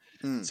popular.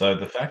 So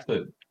the fact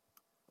that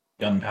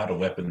gunpowder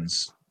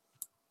weapons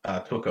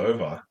took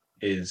over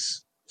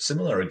is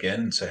similar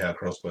again to how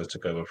crossbows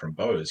took over from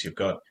bows.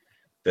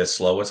 They're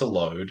slower to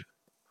load,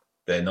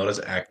 they're not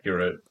as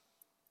accurate,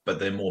 but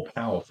they're more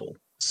powerful.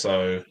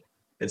 So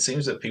it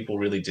seems that people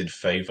really did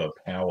favor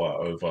power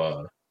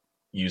over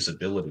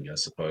usability, I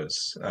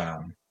suppose.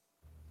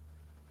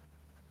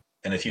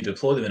 And if you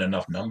deploy them in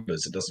enough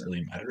numbers, it doesn't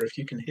really matter if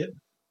you can hit.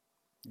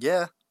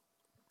 Yeah.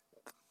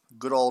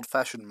 Good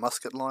old-fashioned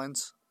musket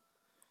lines.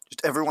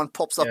 Just everyone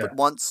pops up at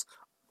once,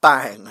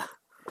 bang!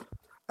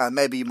 And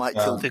maybe you might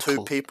kill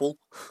two people.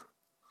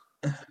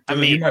 I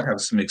mean, you might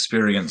have some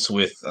experience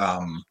with,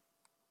 well,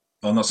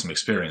 not some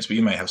experience, but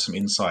you may have some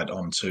insight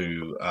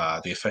onto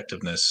the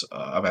effectiveness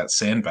about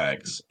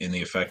sandbags in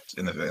the effect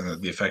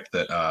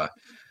that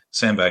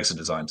sandbags are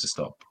designed to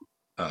stop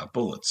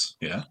bullets.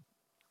 Yeah.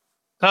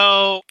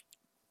 So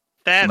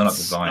That's they're not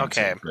designed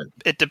okay. to, but...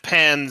 It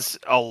depends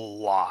a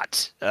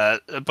lot.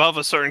 Above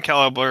a certain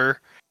caliber,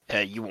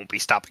 you won't be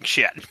stopping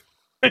shit.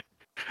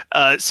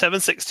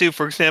 7.62,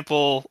 for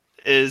example,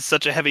 is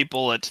such a heavy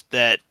bullet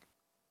that,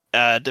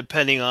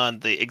 depending on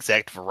the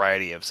exact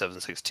variety of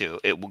 7.62,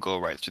 it will go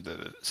right through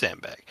the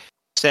sandbag.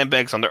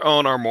 Sandbags on their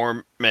own are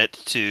more meant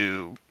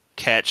to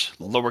catch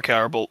lower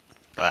caliber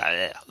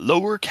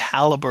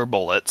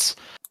bullets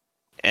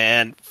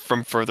and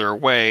from further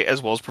away,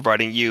 as well as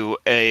providing you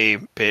a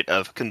bit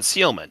of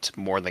concealment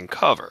more than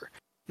cover.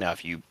 Now,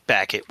 if you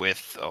back it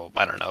with,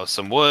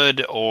 some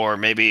wood or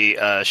maybe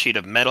a sheet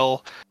of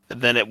metal,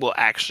 then it will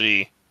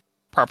actually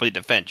properly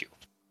defend you.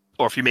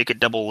 Or if you make it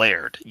double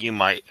layered, you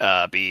might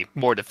be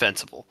more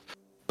defensible.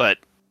 But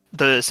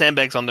the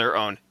sandbags on their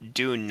own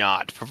do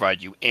not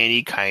provide you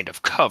any kind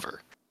of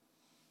cover.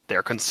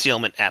 They're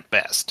concealment at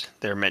best.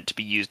 They're meant to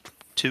be used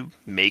to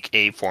make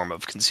a form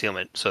of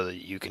concealment so that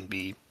you can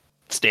be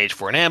staged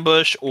for an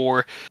ambush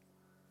or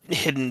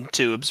hidden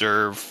to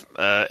observe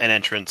an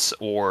entrance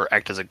or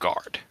act as a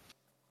guard.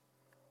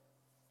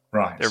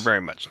 Right. They're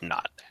very much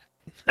not.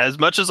 As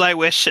much as I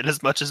wish and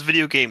as much as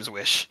video games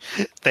wish,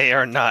 they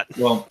are not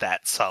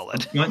that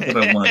solid. The point that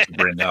I wanted to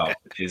bring up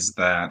is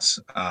that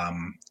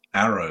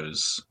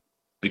arrows,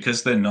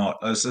 because they're not...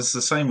 It's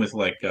the same with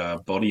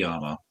body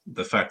armor.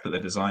 The fact that they're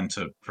designed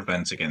to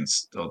prevent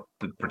against or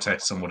to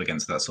protect somewhat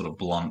against that sort of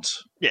blunt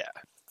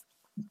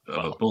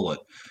of a bullet.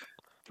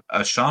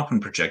 A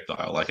sharpened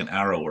projectile, like an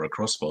arrow or a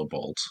crossbow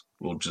bolt,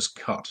 will just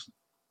cut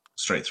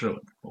straight through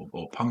it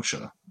or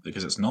puncture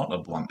because it's not a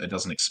blunt. It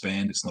doesn't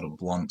expand. It's not a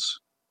blunt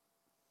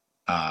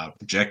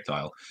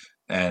projectile.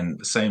 And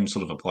the same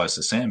sort of applies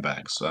to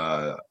sandbags.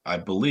 I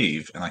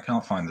believe, and I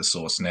can't find the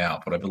source now,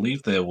 but I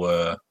believe there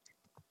were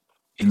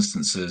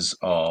instances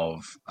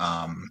of,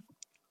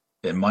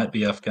 it might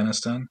be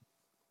Afghanistan,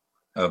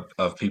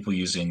 of people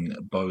using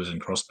bows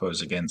and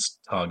crossbows against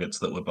targets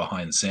that were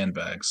behind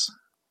sandbags.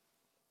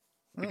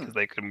 Because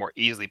they could more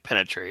easily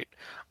penetrate.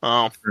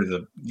 And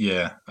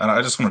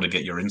I just wanted to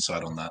get your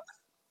insight on that.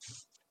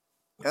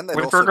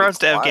 With regards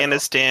to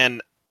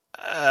Afghanistan,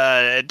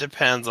 it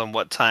depends on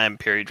what time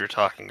period you're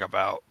talking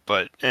about,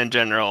 but in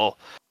general,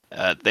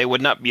 they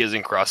would not be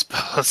using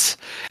crossbows.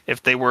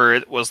 If they were,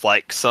 it was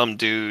like some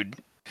dude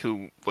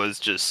who was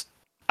just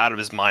out of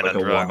his mind on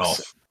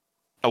drugs.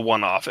 A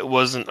one-off. It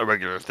wasn't a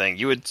regular thing.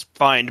 You would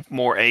find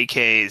more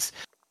AKs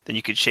than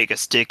you could shake a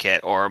stick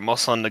at, or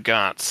Mosin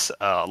Nagants.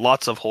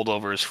 Lots of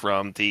holdovers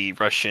from the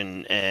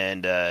Russian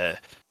and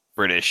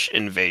British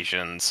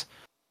invasions.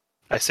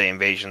 I say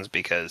invasions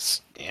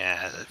because,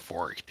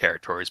 foreign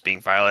territories being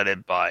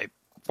violated by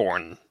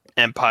foreign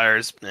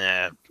empires,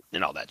 and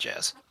all that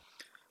jazz.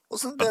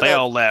 But they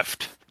all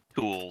left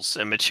tools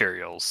and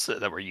materials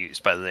that were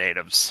used by the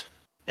natives,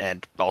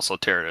 and also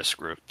terrorist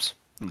groups,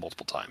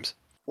 multiple times.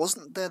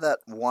 Wasn't there that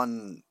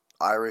one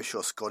Irish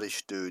or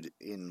Scottish dude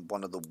in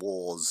one of the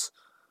wars?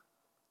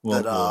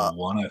 World War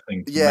One, I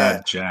think.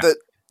 Mad Jack.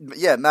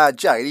 Mad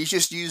Jack. And he's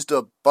just used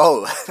a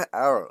bow and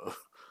arrow.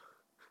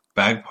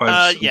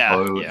 Bagpipes,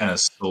 bow, and a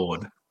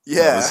sword.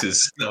 Yeah,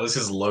 that was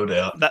his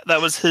loadout.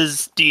 That was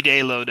his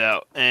D-Day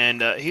loadout,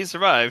 and he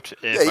survived.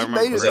 He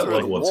made it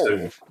World War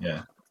II.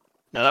 Yeah.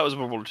 No, that was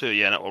World War II.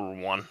 Yeah, not World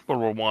War One.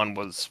 World War One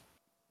was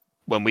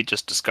when we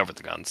just discovered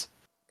the guns.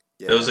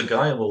 Yeah. There was a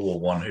guy in World War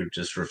One who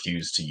just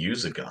refused to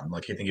use a gun.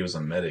 Like, I think he was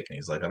a medic, and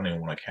he's like, I don't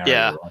even want to carry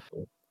a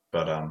rifle.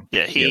 But World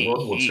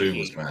War II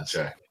was Mad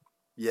Jack.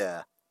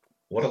 Yeah.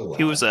 What a lad.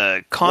 He was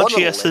a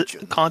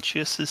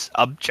conscientious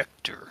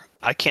objector.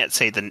 I can't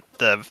say the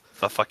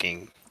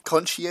fucking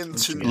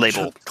conscientious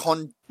label.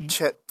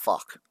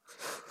 Fuck.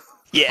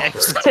 Yeah,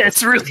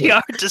 it's really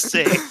hard to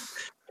say.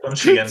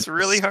 It's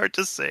really hard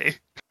to say.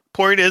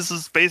 Point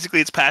is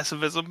basically it's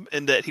pacifism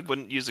in that he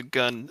wouldn't use a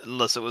gun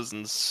unless it was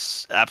in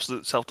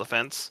absolute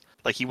self-defense.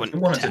 Like he wouldn't.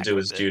 He wanted to do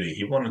his duty.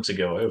 He wanted to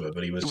go over,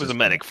 but he was a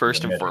medic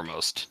first and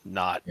foremost,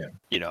 not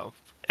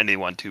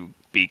anyone to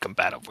be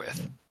combative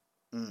with.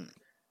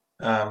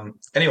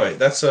 Anyway,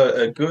 that's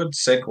a good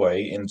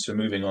segue into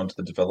moving on to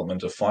the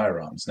development of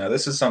firearms. Now,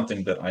 this is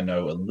something that I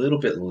know a little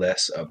bit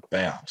less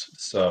about.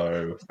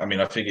 So, I mean,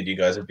 I figured you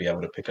guys would be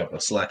able to pick up the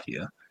slack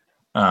here.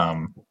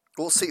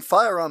 Well, see,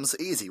 firearms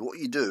are easy. What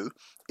you do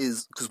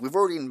is, because we've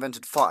already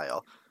invented fire,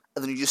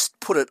 and then you just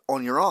put it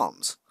on your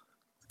arms.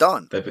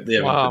 Done. They've been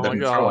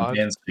throwing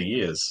hands for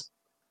years.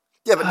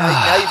 Yeah, but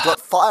now you've got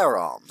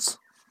firearms.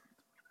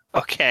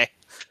 Okay.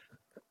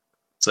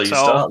 So you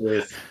start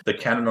with the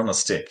cannon on a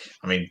stick.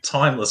 I mean,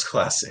 timeless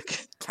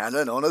classic.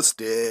 Cannon on a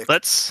stick.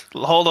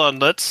 Hold on.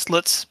 Let's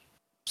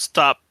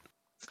stop.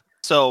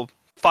 So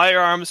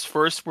firearms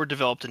first were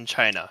developed in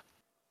China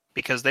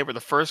because they were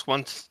the first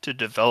ones to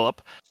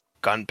develop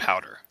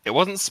gunpowder. It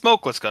wasn't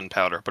smokeless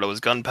gunpowder, but it was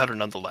gunpowder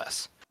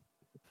nonetheless.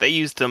 They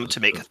used them to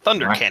make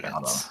thunder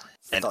cannons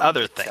and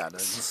other things.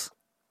 Cannons.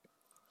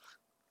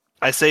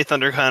 I say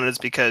thunder cannons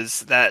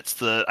because that's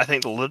the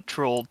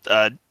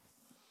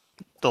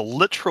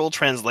literal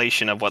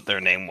translation of what their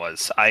name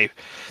was.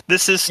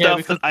 This is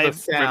stuff that I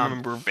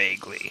remember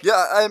vaguely.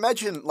 Yeah, I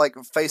imagine like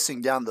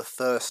facing down the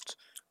first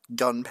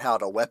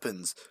gunpowder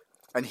weapons.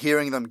 and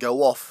hearing them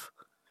go off,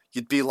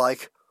 you'd be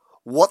like,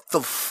 what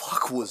the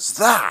fuck was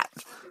that?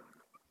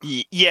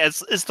 Yeah,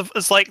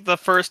 it's like the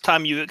first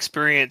time you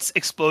experience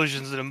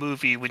explosions in a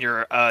movie when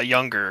you're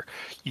younger.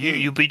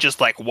 You'd be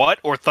just like, what?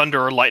 Or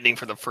thunder or lightning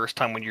for the first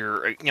time when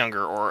you're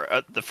younger,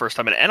 or the first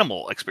time an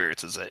animal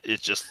experiences it. It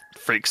just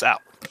freaks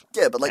out.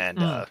 Yeah, but like,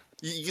 and,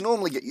 you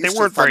normally get used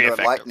to thunder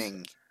and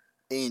lightning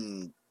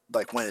in,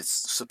 like, when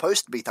it's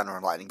supposed to be thunder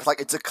and lightning. But, like,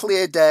 it's a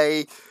clear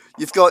day,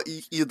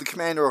 you're the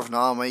commander of an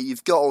army,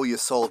 you've got all your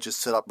soldiers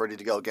set up ready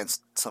to go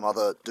against some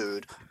other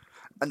dude,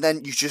 and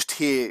then you just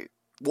hear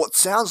what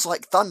sounds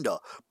like thunder,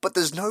 but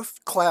there's no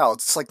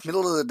clouds, it's like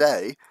middle of the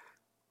day,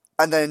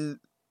 and then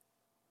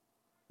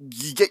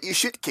you get your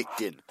shit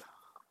kicked in.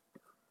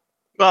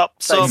 Well,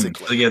 so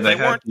yeah, they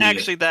weren't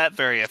actually that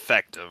very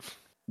effective.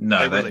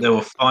 No, they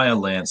were fire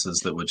lances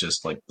that were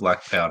just like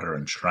black powder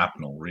and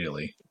shrapnel,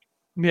 really.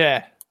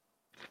 Yeah.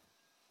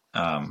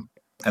 And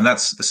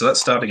that's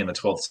starting in the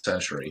 12th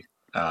century,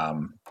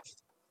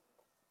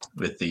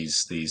 with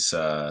these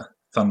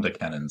thunder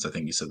cannons. I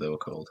think you said they were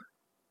called.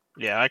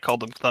 Yeah, I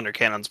called them thunder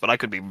cannons, but I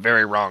could be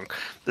very wrong.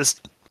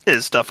 This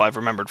is stuff I've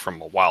remembered from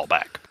a while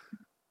back.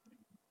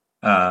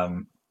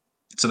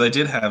 So they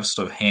did have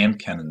sort of hand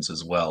cannons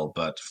as well,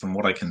 but from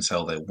what I can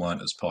tell, they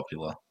weren't as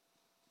popular.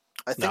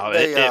 I think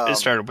it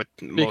started with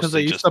because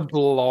they used to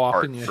blow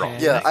up in your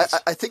hand. Yeah,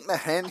 I think the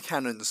hand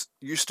cannons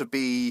used to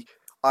be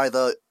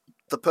either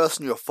the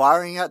person you're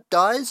firing at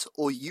dies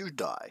or you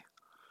die.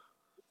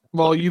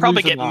 Well, you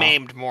probably get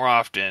maimed more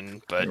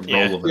often, but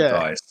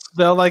dice.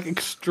 They're like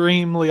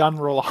extremely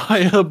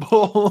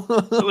unreliable.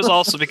 It was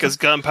also because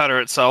gunpowder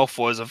itself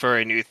was a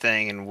very new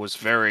thing and was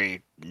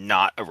very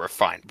not a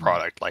refined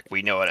product like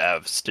we know it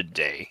as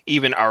today.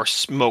 Even our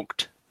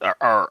smoky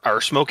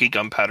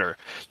gunpowder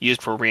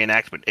used for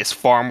reenactment is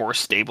far more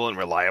stable and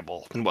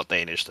reliable than what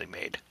they initially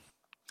made.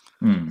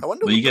 I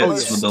wonder well, you get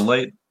the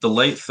late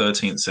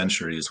 13th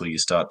century is where you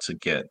start to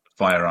get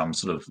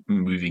firearms sort of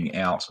moving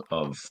out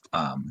of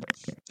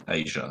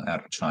Asia,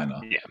 out of China.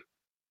 Yeah.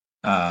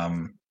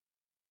 And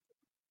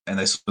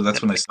that's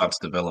when they start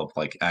to develop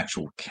like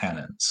actual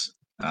cannons.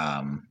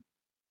 And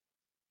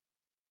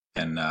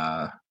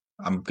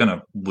I'm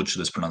gonna butcher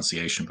this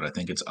pronunciation, but I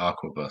think it's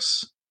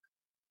arquebus.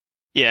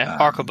 Yeah,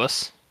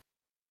 arquebus.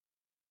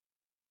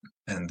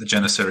 And the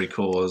Janissary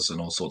corps and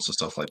all sorts of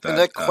stuff like that. And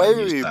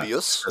Aquarius.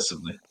 Aquabus.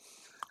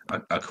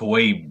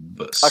 Aquarius.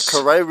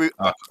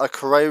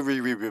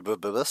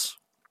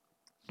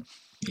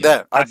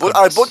 There,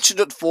 I butchered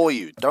it for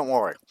you. Don't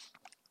worry.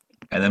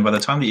 And then by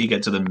the time that you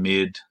get to the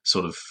mid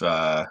sort of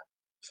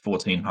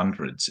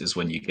 1400s is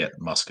when you get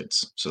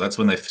muskets. So that's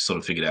when they sort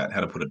of figured out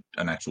how to put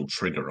an actual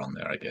trigger on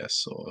there, I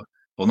guess, or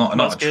not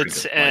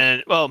muskets, a trigger.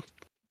 And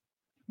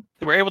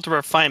they were able to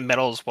refine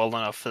metals well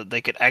enough that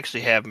they could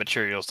actually have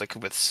materials that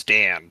could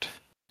withstand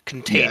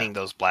containing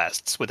those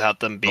blasts without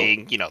them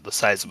being, the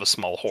size of a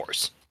small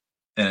horse.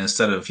 And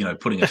instead of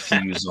putting a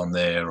fuse on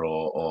there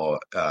or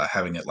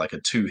having it like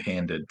a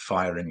two-handed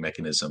firing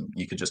mechanism,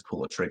 you could just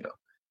pull a trigger.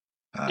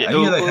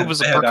 It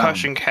was a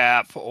percussion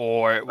cap,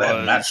 or it was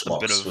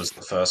matchlocks was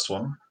the first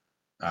one,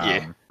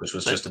 which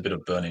was just a bit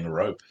of burning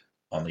rope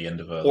on the end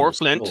of a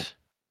flint.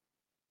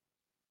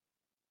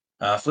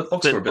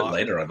 Flintlocks were a bit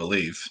later, I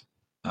believe.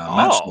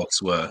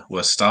 Matchlocks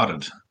were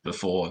started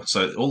before,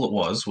 so all it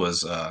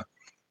was a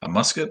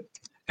musket.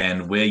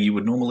 And where you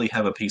would normally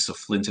have a piece of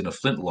flint in a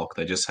flintlock,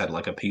 they just had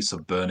like a piece of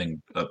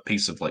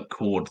like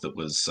cord that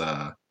was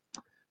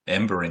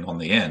embering on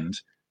the end,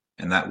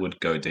 and that would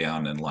go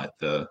down and light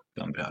the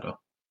gunpowder.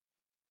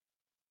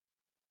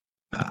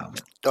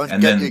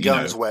 Don't get your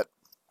guns wet.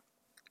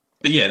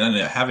 But yeah,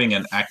 no, having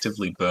an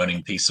actively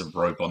burning piece of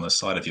rope on the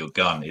side of your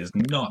gun is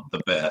not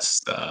the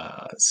best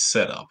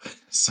setup.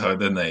 So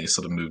then they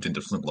sort of moved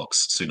into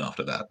flintlocks soon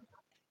after that.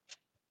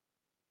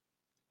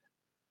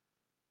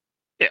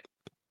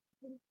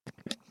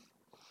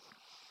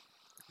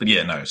 But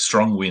yeah, no,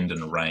 strong wind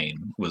and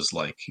rain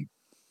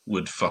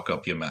would fuck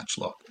up your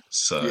matchlock.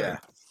 So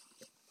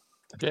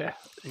yeah.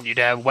 And you'd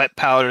have wet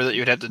powder that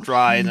you'd have to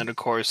dry, and then of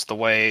course the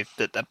way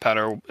that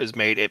powder is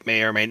made, it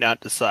may or may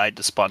not decide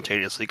to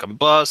spontaneously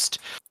combust,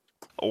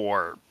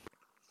 or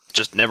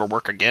just never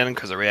work again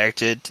because it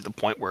reacted to the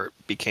point where it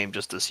became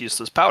just this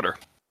useless powder.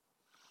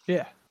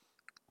 Yeah.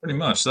 Pretty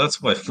much. So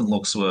that's why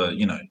flintlocks were,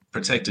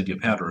 protected your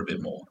powder a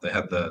bit more. They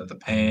had the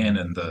pan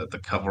and the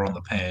cover on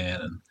the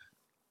pan and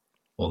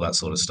all that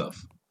sort of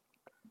stuff.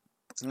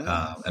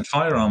 And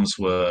firearms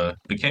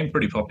became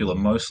pretty popular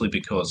mostly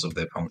because of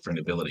their puncturing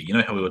ability. You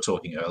know how we were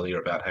talking earlier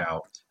about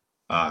how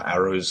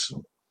arrows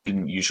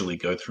didn't usually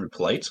go through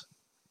plate?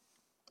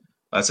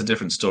 That's a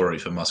different story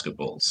for musket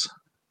balls.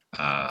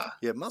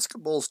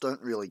 Musket balls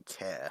don't really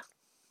care.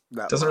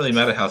 It doesn't really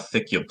matter how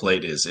thick your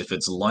plate is. If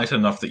it's light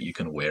enough that you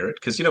can wear it,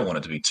 because you don't want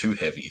it to be too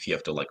heavy if you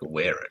have to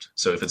wear it.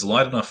 So if it's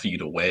light enough for you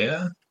to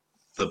wear,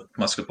 the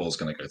musket ball is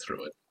going to go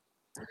through it.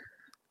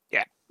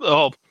 Yeah.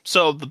 Oh,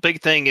 so the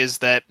big thing is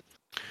that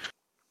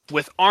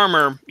with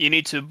armor, you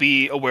need to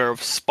be aware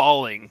of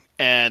spalling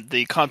and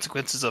the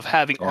consequences of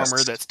having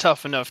armor that's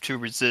tough enough to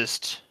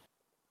resist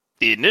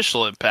the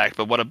initial impact,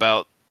 but what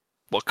about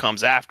what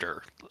comes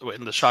after?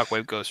 When the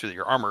shockwave goes through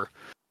your armor,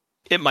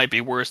 it might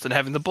be worse than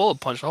having the bullet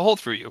punch a hole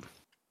through you.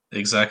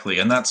 Exactly,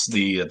 and that's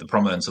the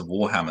prominence of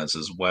warhammers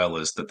as well,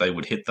 is that they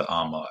would hit the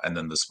armor, and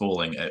then the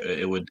spalling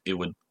it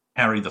would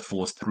carry the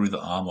force through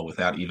the armor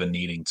without even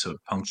needing to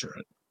puncture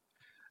it.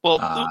 Well,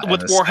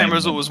 with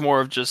warhammers, it was more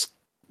of just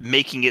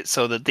making it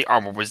so that the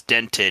armor was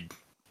dented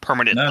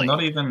permanently.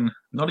 No,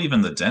 not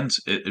even the dent.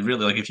 It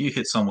really, like, if you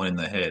hit someone in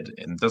the head,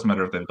 and it doesn't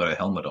matter if they've got a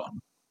helmet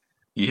on,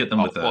 you hit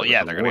them with a they're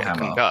warhammer. Going to get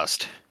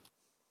concussed.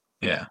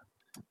 Yeah.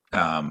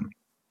 And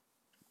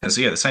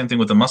so, the same thing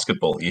with the musket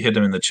ball. You hit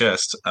them in the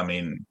chest. I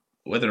mean,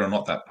 whether or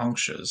not that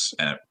punctures,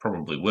 and it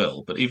probably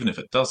will, but even if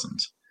it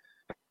doesn't,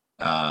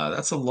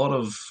 that's a lot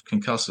of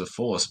concussive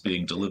force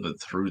being delivered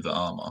through the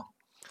armor.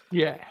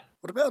 Yeah.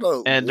 What about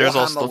a and there's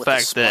also the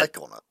fact that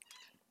on it?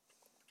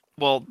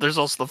 Well, there's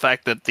also the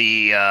fact that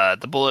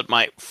the bullet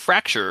might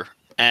fracture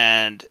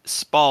and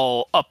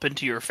spall up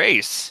into your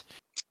face,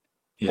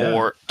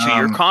 or to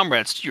your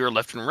comrades to your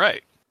left and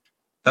right.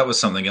 That was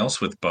something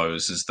else with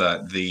bows, is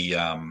that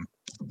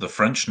the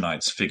French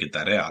knights figured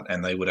that out,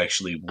 and they would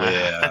actually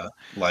wear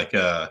like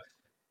a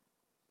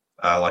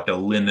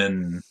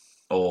linen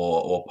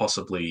or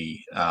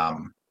possibly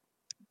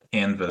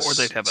canvas, or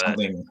they'd have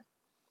something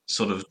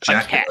sort of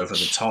jacket over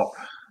the top.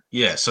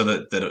 Yeah, so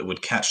that it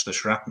would catch the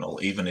shrapnel,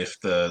 even if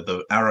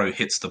the arrow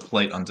hits the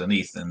plate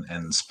underneath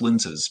and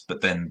splinters, but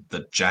then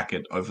the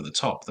jacket over the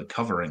top, the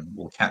covering,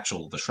 will catch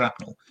all the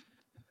shrapnel.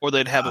 Or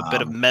they'd have a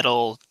bit of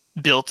metal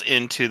built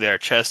into their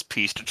chest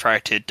piece to try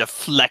to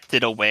deflect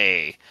it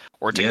away,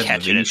 or to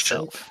catch it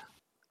itself.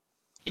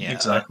 Yeah,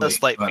 exactly. A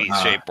slight V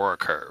shape or a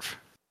curve.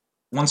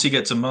 Once you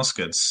get to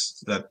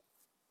muskets, that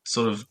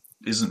sort of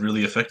isn't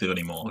really effective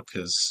anymore,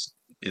 because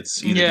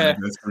it's either going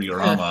to go through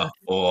your armor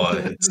or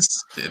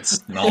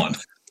it's not.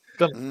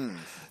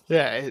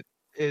 Yeah,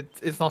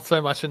 it's not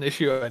so much an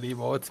issue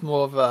anymore. It's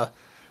more of a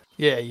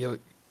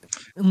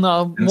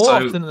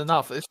often than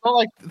enough. It's not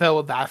like they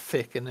were that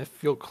thick, and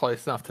if you're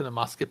close enough to the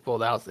musket ball,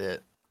 that was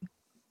it.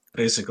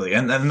 Basically,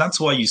 and that's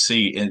why you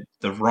see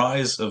the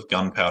rise of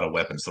gunpowder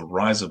weapons, the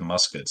rise of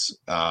muskets,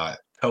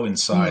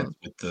 coincides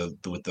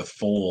with the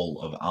fall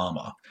of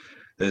armor.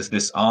 There's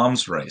this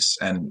arms race,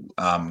 and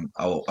I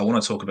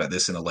want to talk about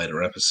this in a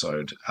later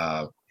episode,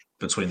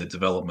 between the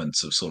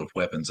developments of sort of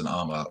weapons and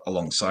armor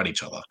alongside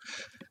each other.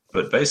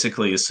 But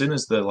basically, as soon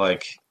as they're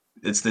like,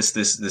 it's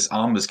this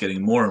armor is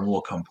getting more and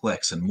more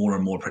complex and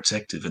more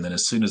protective, and then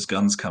as soon as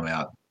guns come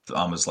out, the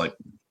armor's like,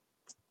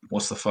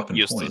 what's the fucking point?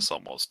 Useless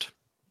almost.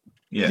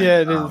 Yeah,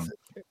 it is.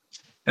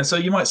 And so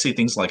you might see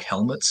things like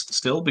helmets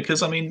still,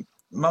 because I mean,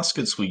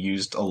 muskets were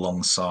used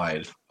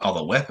alongside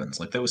other weapons.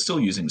 Like, they were still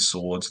using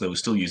swords, they were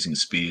still using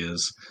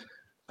spears.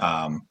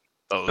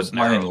 Those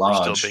by and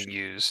large, were still being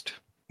used.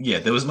 Yeah,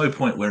 there was no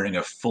point wearing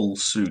a full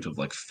suit of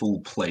like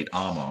full plate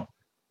armor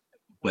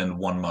when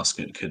one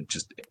musket could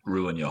just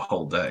ruin your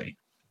whole day.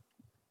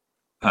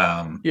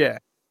 Yeah.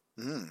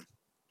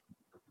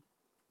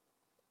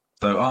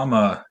 So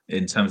armor,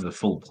 in terms of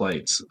full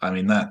plates, I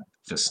mean, that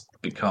just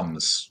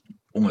becomes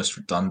almost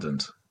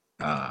redundant.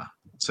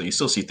 So you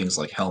still see things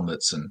like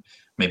helmets and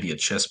maybe a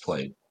chest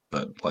plate,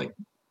 but like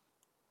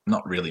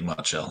not really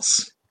much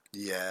else.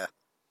 Yeah.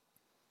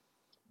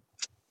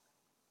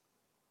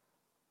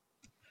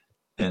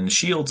 And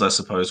shields, I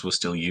suppose, were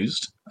still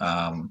used,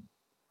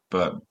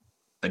 but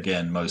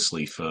again,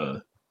 mostly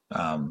for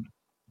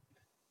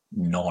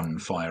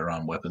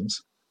non-firearm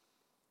weapons.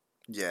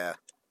 Yeah.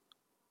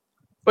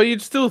 But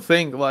you'd still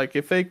think, like,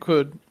 if they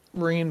could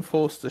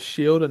reinforce the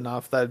shield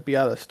enough, they'd be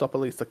able to stop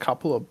at least a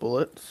couple of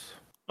bullets.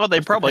 Well,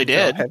 they probably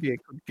did. How heavy it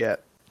could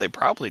get. They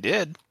probably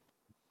did.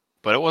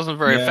 But it wasn't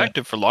very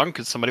effective for long,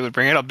 because somebody would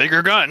bring out a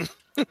bigger gun.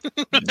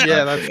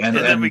 Yeah, that's and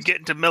then we get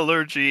into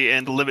metallurgy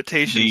and the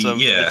limitations of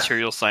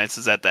material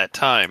sciences at that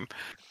time.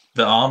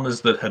 The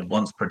armors that had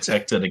once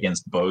protected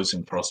against bows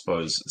and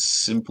crossbows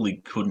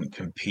simply couldn't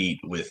compete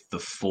with the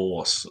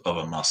force of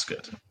a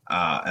musket.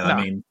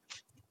 I mean,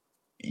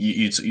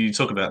 you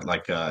talk about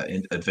like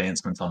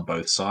advancements on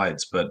both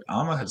sides, but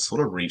armor had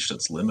sort of reached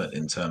its limit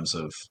in terms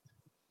of,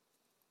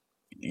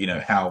 you know,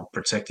 how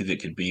protective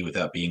it could be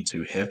without being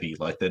too heavy.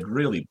 Like, they'd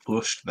really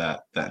pushed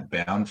that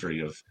boundary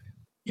of,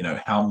 you know,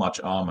 how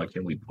much armor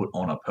can we put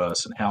on a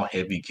person? How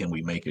heavy can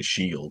we make a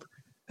shield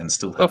and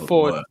still have it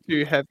work?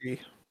 Too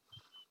heavy.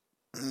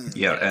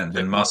 Yeah, and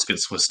then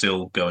muskets were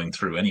still going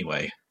through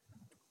anyway.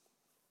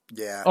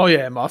 Yeah. Oh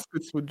yeah,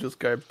 muskets would just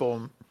go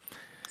boom.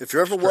 If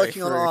you're ever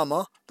working on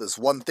armor, there's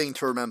one thing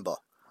to remember.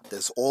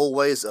 There's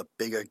always a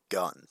bigger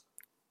gun.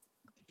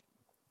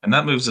 And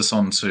that moves us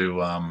on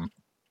to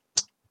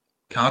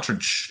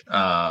cartridge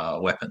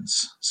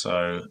weapons.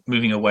 So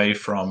moving away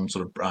from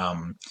sort of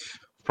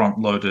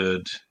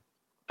front-loaded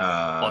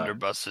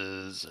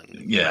blunderbusses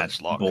and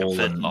matchlock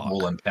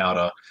ball and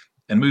powder,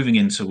 and moving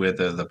into where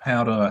the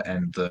powder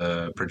and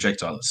the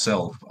projectile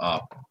itself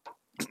are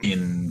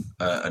in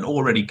an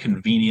already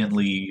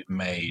conveniently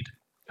made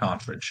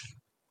cartridge.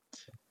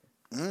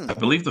 I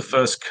believe the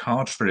first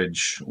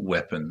cartridge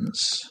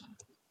weapons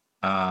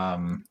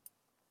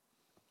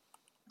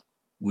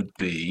would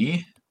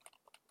be...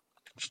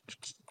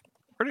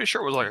 Pretty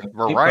sure it was like a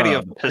variety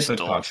of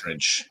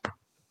pistols.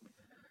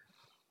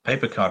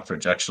 Paper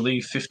cartridge, actually,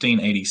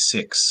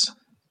 1586.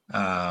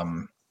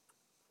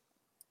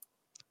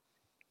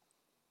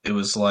 It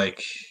was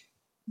like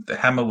the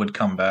hammer would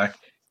come back.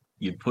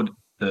 You'd put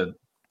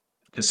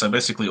so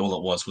basically all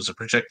it was a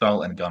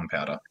projectile and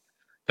gunpowder.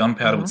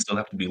 Gunpowder would still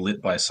have to be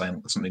lit by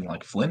something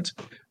like flint,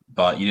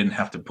 but you didn't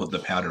have to put the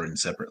powder in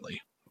separately.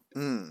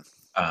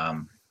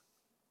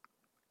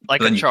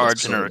 Like a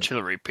charge in an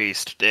artillery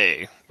piece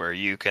today, where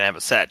you can have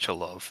a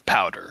satchel of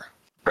powder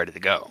ready to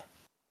go.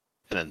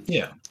 And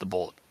then the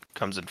bullet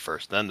comes in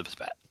first, then the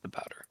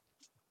powder.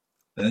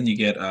 And then you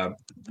get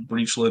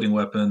breech-loading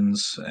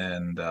weapons,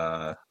 and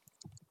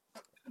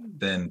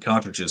then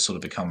cartridges sort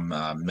of become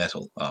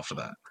metal after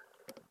that.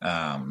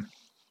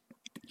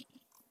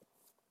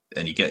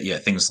 And you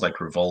get things like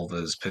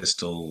revolvers,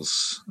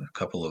 pistols, a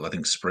couple of, I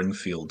think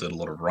Springfield did a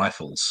lot of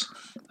rifles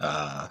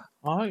about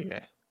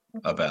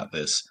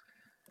this.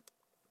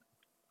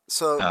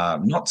 So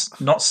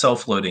not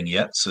self-loading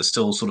yet, so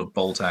still sort of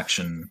bolt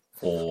action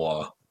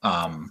or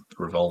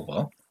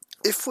revolver.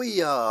 If we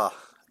go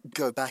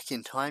back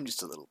in time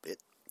just a little bit,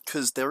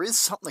 because there is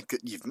something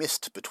that you've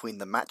missed between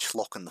the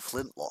matchlock and the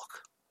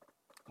flintlock.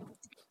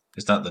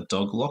 Is that the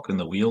dog lock and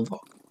the wheel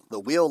lock? The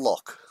wheel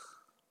lock.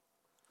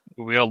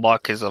 Wheel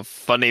lock is a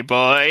funny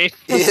boy.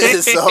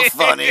 Is a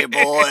funny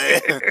boy.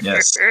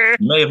 Yes. You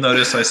may have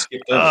noticed I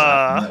skipped over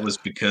that, and that was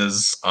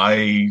because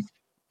I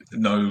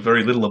know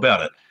very little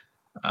about it.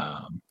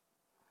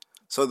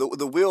 So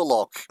the wheel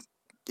lock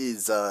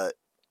is it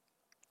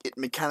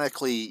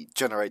mechanically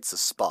generates a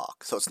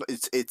spark. So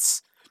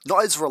it's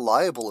not as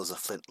reliable as a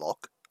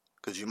flintlock,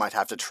 because you might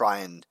have to try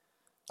and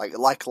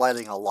like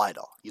lighting a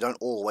lighter. You don't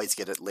always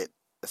get it lit,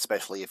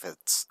 especially if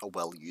it's a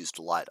well-used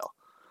lighter.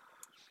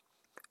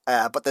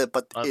 But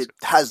it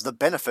has the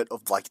benefit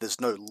of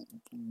there's no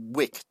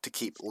wick to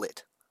keep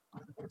lit,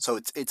 so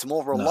it's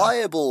more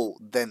reliable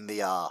than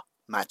the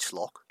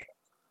matchlock.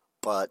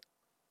 But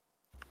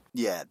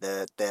yeah,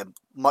 they're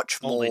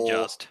much more. Only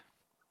just.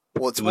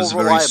 Well, it's it more was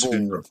reliable. Very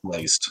soon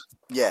replaced.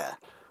 Yeah.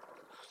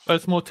 But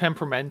it's more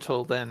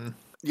temperamental than.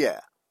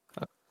 Yeah.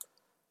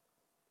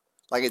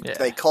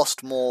 They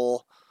cost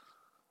more.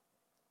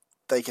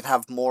 They can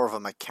have more of a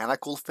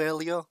mechanical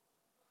failure.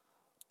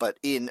 But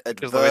in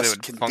adverse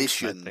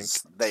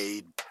conditions,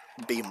 they'd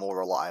be more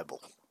reliable.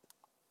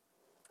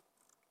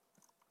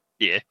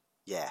 Yeah.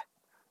 Yeah.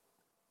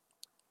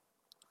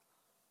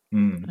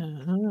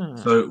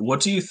 So, what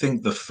do you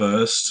think the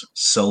first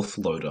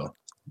self-loader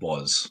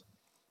was?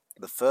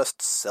 The first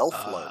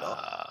self-loader?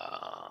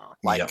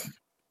 A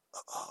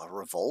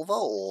revolver,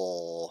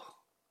 or...?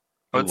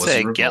 I would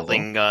say a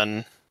Gatling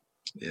gun.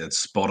 Yeah, it's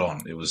spot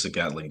on. It was a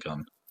Gatling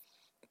gun.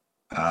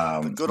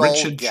 Good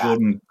Richard old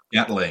Jordan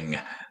Gatling.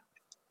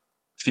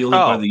 Fielded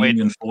by the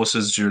Union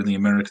forces during the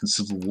American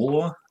Civil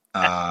War.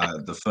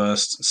 The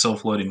first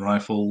self-loading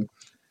rifle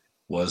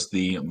was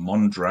the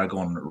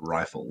Mondragon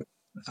rifle.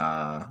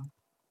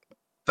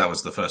 That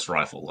was the first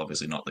rifle,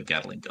 obviously not the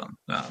Gatling gun.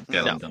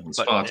 Gatling gun was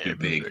far too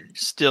big.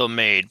 Still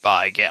made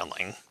by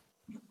Gatling.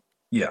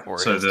 Yeah,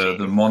 so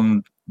the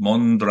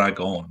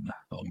Mondragon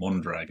or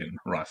Mondragon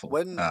rifle.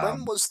 When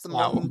was the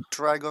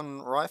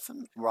Mondragon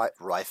rifle?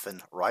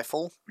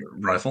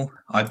 Rifle,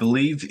 I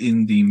believe,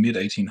 in the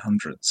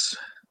mid-1800s.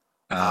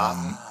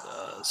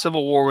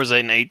 Civil War was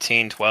in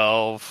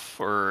 1812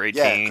 or 1820.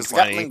 Yeah, because the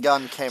Gatling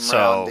gun came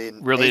around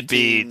in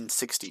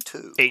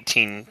 1862.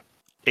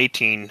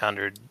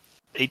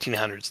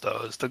 1800s,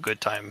 though, is the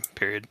good time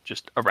period,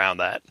 just around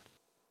that.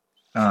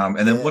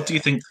 And then what do you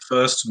think the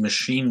first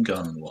machine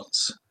gun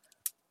was?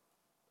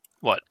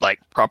 What, like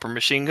proper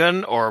machine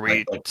gun, or are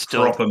we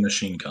still proper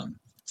machine gun?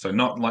 So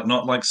not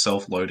like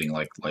self-loading,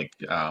 like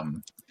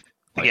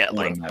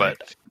Gatling,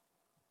 but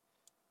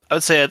I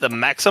would say the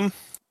Maxim.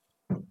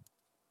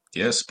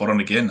 Yeah, spot on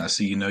again. I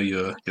see you know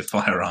your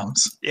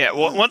firearms. Yeah,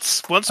 well,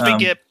 once we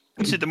get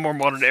to the more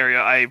modern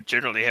area, I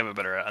generally have a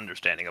better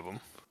understanding of them.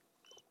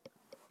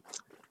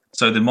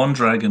 So the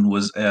Mondragon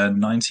was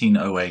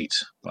 1908,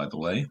 by the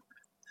way.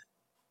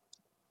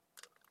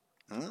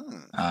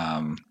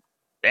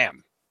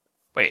 Damn.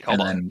 Wait, hold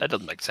on. That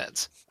doesn't make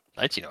sense.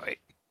 1908.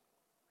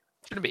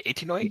 Should it be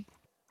 1808?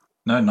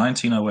 No,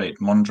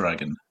 1908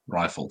 Mondragon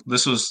rifle.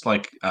 This was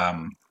to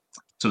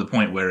the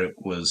point where it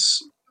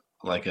was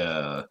like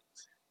an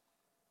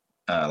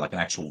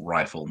actual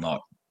rifle,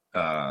 not.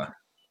 The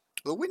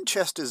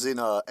Winchester's in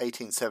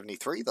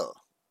 1873, though.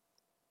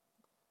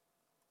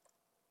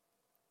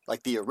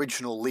 Like the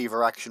original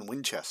lever action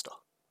Winchester.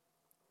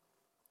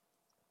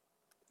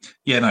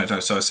 Yeah, no.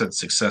 So I said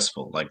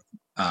successful, like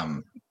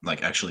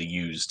actually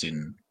used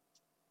in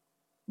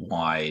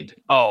wide.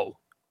 Oh,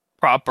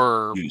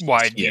 proper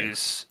wide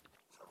use.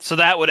 So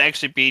that would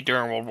actually be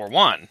during World War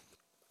One.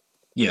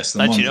 Yes, the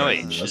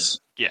 1908 was.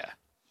 Yeah.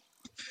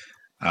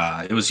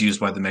 It was used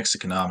by the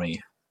Mexican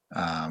Army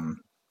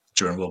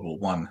during World War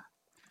One.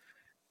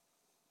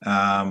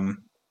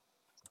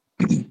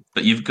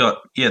 But you've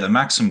got the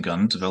Maxim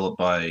gun developed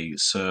by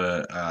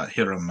Sir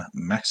Hiram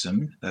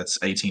Maxim. That's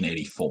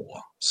 1884.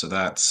 So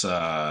that's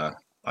I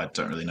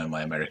don't really know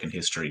my American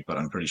history, but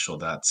I'm pretty sure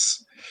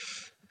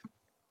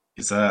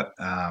is that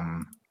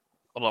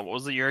Hold on, what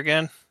was the year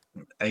again?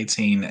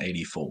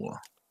 1884.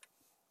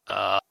 Is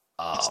that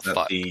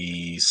fuck.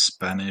 the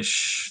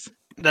Spanish?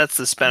 That's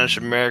the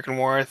Spanish-American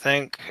War, I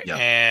think. Yeah.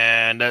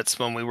 And that's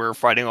when we were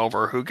fighting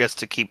over who gets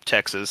to keep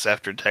Texas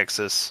after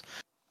Texas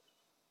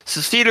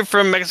seceded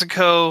from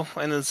Mexico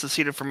and then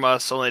seceded from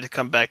us, only to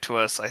come back to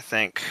us, I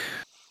think.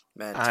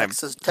 Man,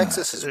 Texas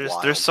is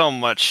wild. There's so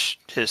much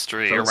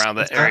history around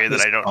that area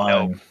that I don't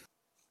know.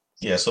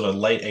 Yeah, sort of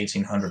late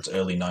 1800s,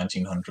 early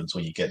 1900s,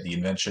 where you get the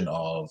invention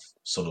of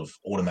sort of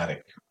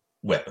automatic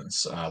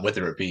weapons,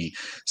 whether it be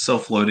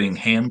self-loading,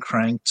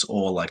 hand-cranked,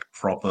 or like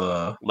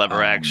proper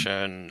lever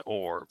action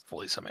or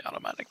fully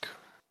semi-automatic.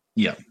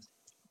 Yeah.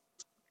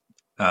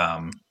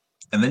 And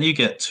then you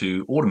get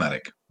to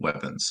automatic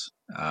weapons,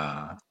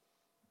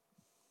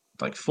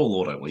 like full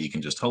auto, where you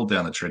can just hold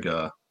down the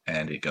trigger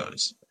and it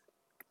goes.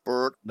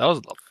 Bert. Those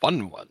are the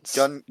fun ones.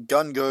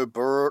 Gun go,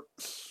 Bert.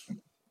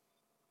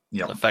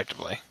 Yeah.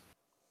 Effectively.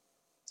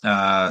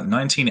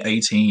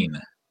 1918.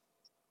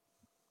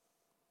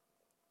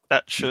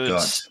 That should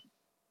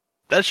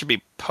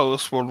be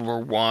post World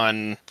War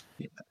One.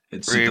 Yeah.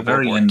 It's at the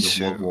very end of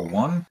World War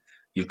One.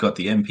 You've got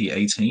the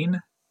MP-18,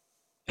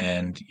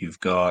 and you've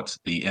got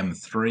the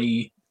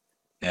M3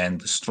 and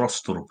the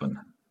Strosstruppen.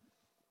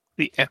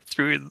 The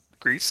M3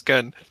 grease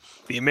gun.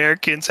 The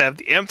Americans have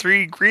the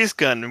M3 grease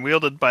gun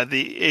wielded by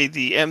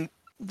the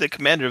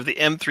commander of the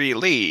M3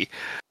 Lee,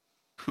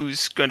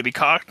 who's going to be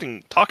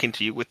talking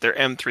to you with their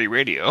M3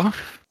 radio.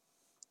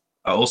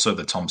 Also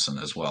the Thompson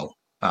as well.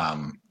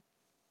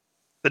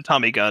 The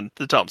Tommy gun,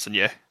 the Thompson,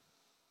 yeah.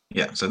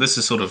 Yeah, so this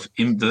is sort of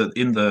in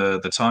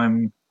the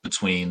time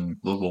between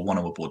World War One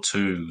and World War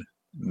Two,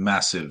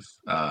 massive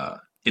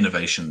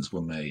innovations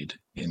were made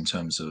in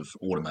terms of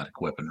automatic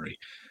weaponry.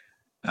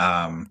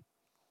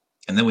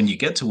 And then when you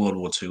get to World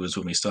War II is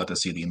when we start to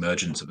see the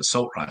emergence of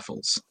assault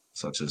rifles,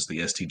 such as the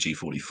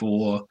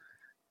STG-44.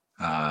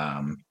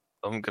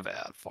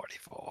 Gewehr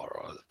 44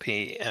 or the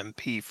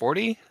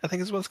PMP-40, I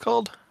think is what it's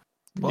called.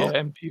 Well,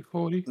 yeah,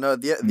 MP-40. No,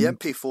 the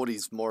MP-40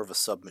 is more of a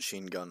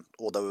submachine gun,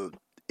 although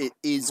it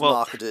is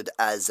marketed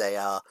as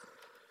a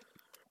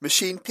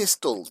machine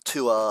pistol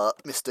to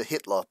Mr.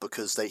 Hitler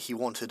because he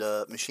wanted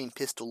a machine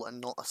pistol and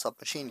not a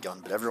submachine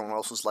gun. But everyone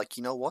else was like,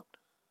 you know what?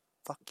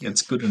 Fuck you.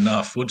 It's good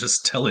enough. We'll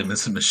just tell him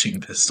it's a machine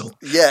pistol.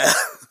 Yeah.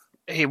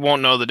 He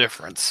won't know the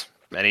difference.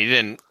 And he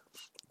didn't.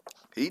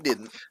 He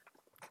didn't.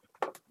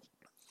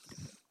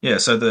 Yeah,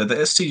 so the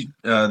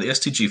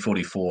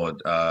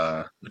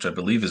STG-44, which I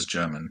believe is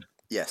German.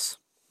 Yes.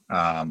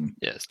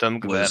 Yes,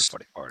 was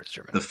 44 is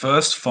German. The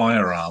first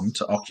firearm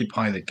to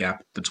occupy the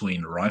gap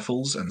between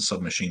rifles and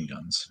submachine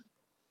guns.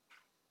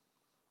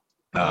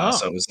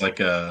 So it was like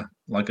a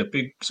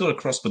big sort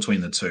of cross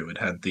between the two. It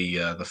had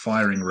the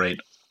firing rate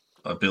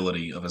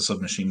ability of a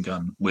submachine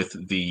gun with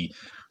the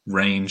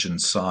range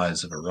and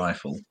size of a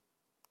rifle.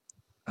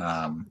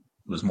 It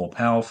was more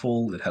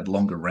powerful. It had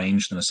longer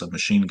range than a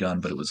submachine gun,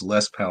 but it was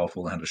less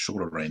powerful and had a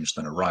shorter range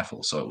than a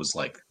rifle. So it was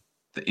like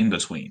the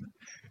in-between.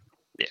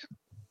 Yeah.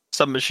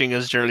 Submachine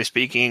guns, generally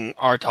speaking,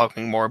 are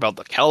talking more about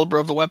the caliber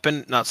of the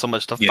weapon, not so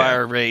much the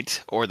fire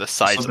rate or the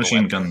size of the weapon.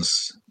 Submachine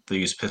guns, they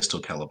use pistol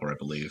caliber, I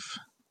believe.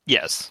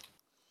 Yes.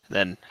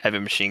 Then heavy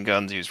machine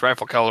guns use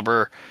rifle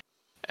caliber,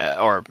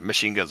 or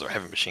machine guns or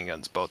heavy machine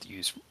guns both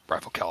use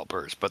rifle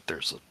calibers, but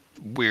there's a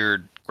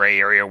weird gray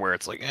area where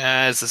it's like,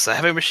 is this a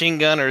heavy machine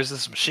gun or is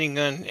this a machine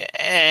gun?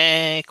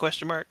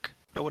 Question mark.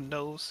 No one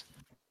knows.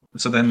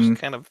 So then,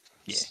 kind of,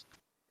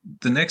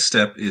 the next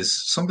step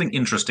is something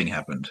interesting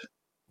happened.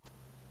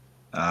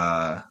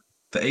 The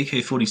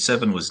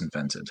AK-47 was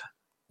invented.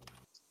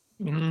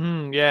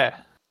 Yeah.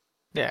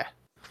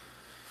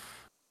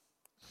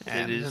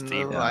 It is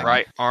the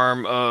right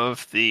arm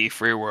of the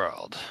free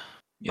world.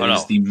 It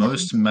is the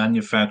most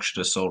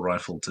manufactured assault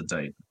rifle to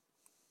date.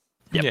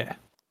 Yep.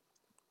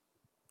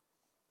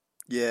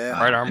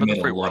 Yeah. Right arm of the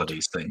free world. A lot world. of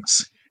these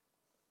things.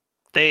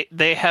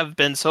 They have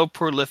been so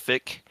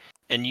prolific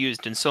and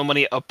used in so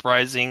many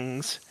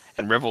uprisings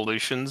and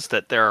revolutions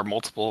that there are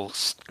multiple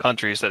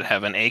countries that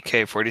have an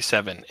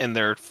AK-47 in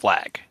their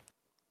flag.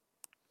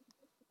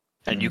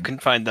 And you can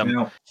find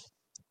them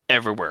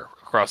everywhere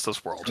across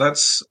this world.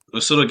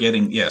 We're sort of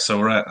getting, so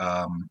we're at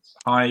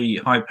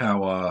high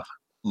power,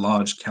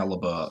 large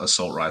caliber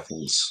assault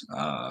rifles.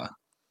 I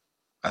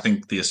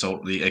think the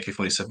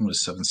AK-47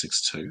 was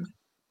 7.62.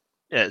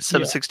 Yeah,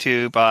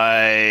 7.62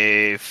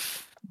 by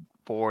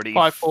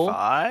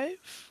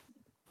 45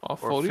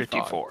 or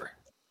 54.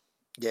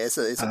 Yeah, it's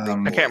a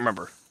big boy. I can't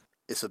remember.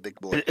 It's a big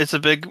boy. It's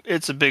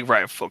a big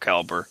rifle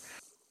caliber.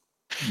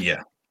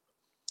 Yeah.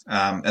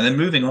 And then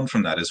moving on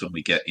from that is when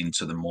we get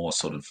into the more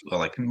sort of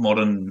like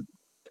modern,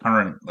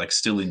 current, like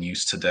still in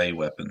use today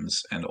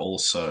weapons, and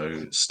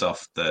also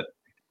stuff that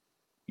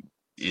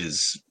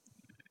is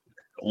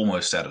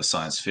almost out of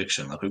science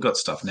fiction. Like we've got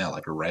stuff now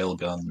like rail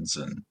guns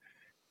and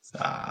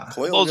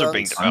Those are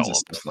being developed.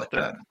 Stuff like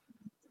that.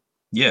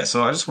 Yeah,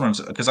 so I just wanted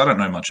to, because I don't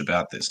know much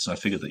about this, so I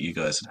figured that you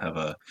guys would have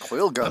a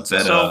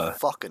better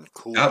fucking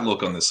cool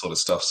outlook on this sort of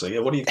stuff. So yeah,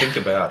 what do you think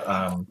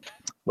about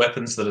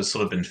weapons that have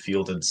sort of been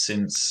fielded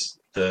since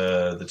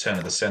the turn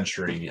of the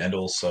century, and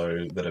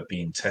also that are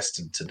being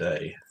tested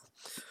today?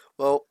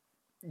 Well,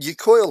 your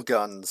coil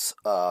guns,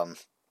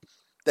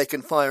 they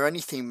can fire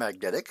anything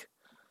magnetic,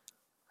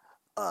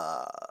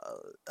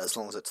 as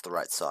long as it's the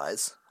right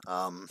size.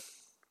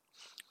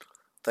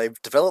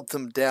 They've developed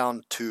them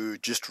down to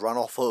just run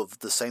off of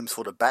the same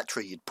sort of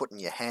battery you'd put in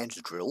your hand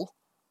drill.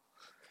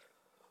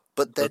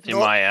 But they're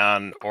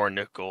lithium-ion or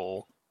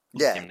nickel.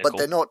 Yeah, but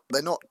they're not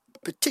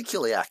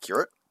particularly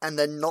accurate, and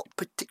they're not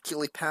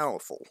particularly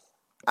powerful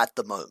at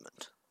the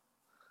moment.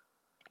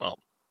 Well,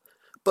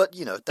 but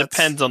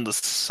depends on the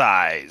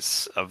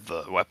size of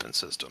the weapon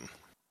system.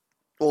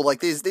 Well,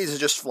 like these are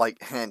just like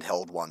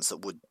handheld ones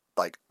that would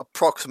like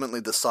approximately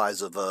the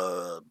size of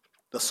a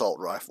assault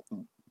rifle.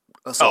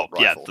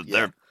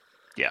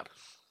 Yeah.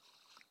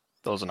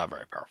 Those are not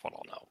very powerful at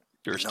all. No,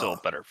 you're still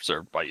better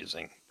served by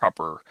using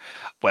proper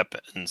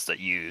weapons that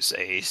use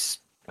a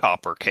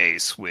copper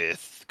case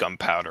with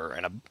gunpowder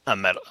and a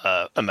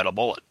metal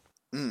bullet.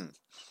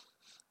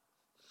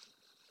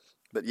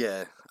 But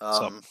yeah,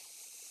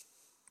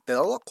 they're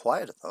a lot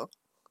quieter though.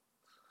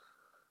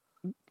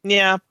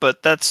 Yeah,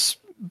 but that's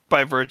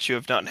by virtue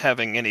of not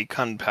having any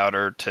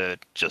gunpowder to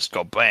just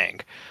go bang.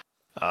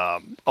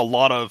 A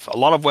lot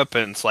of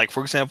weapons, like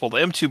for example, the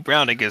M2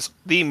 Browning is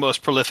the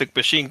most prolific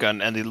machine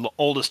gun and the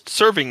oldest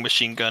serving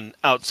machine gun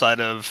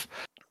outside of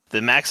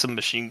the Maxim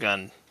machine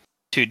gun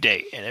to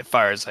date, and it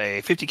fires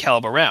a 50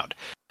 caliber round.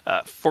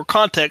 For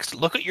context,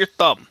 look at your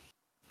thumb.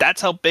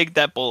 That's how big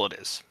that bullet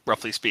is,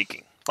 roughly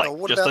speaking. Like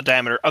just the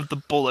diameter of the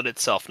bullet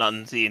itself,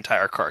 not the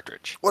entire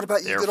cartridge. What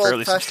about your good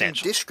old-fashioned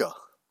Dishka?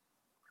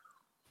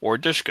 Or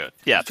Dishka.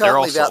 Yeah, they're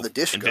also in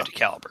 50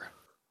 caliber.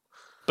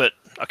 But,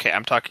 okay,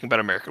 I'm talking about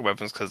American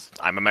weapons because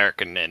I'm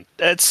American, and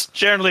that's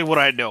generally what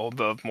I know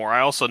of more. I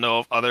also know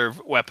of other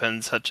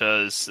weapons, such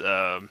as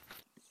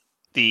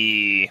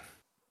the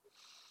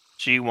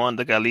G1,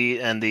 the Gali,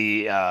 and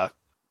the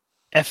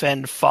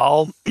FN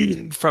FAL,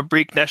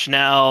 Fabrique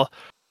Nationale.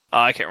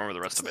 I can't remember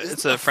the rest of it.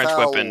 It's a French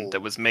weapon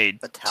that was made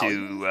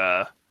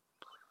to...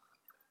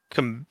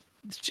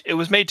 it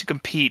was made to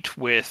compete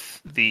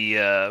with the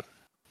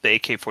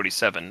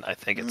AK-47, I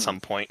think, at some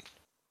point.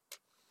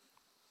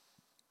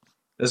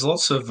 There's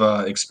lots of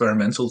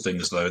experimental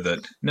things, though,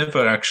 that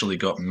never actually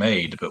got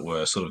made, but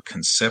were sort of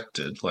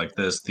concepted. Like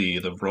there's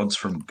the Rods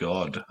from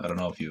God. I don't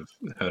know if you've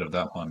heard of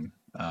that one.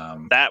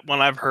 That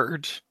one I've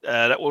heard.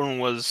 That one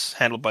was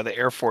handled by the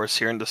Air Force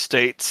here in the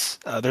States.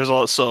 There's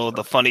also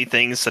the funny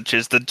things, such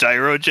as the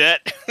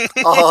gyrojet.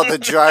 Oh, the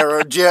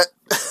gyrojet.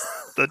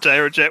 The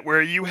gyrojet,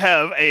 where you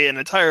have an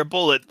entire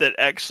bullet that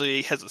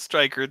actually has a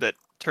striker that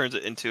turns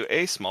it into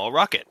a small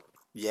rocket.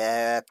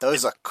 Yeah,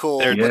 those are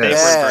cool. They were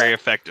very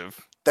effective.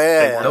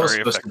 That was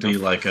supposed to be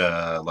like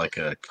a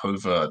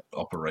covert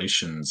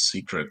operations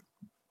secret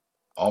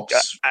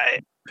ops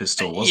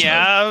pistol, wasn't it?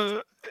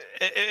 Yeah,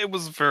 it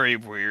was very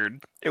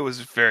weird. It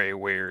was very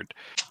weird.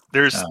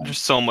 There's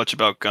so much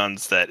about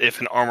guns that if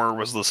an armor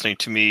was listening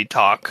to me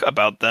talk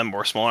about them,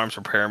 or small arms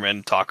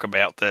repairmen talk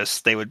about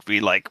this, they would be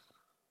like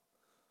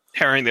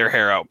tearing their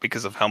hair out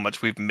because of how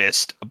much we've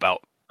missed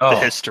about the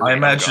history. I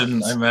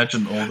imagine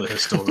all the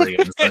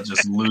historians are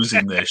just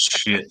losing their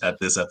shit at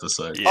this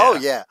episode. Yeah. Oh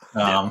yeah.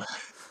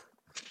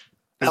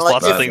 There's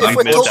lots of things if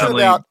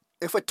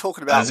we're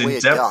talking about as in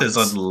depth as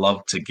I'd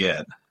love to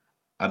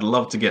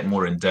get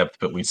more in depth,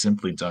 but we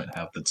simply don't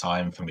have the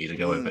time for me to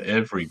go over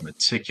every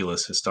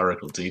meticulous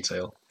historical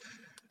detail.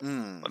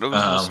 But it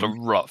was just a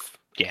rough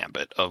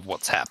gambit of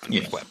what's happened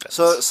with weapons.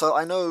 So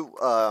I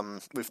know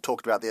we've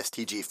talked about the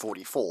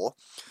STG-44,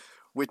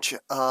 which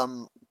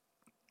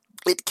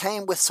it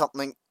came with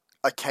something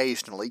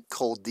occasionally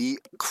called the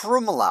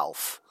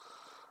Krumlauf,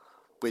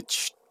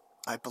 which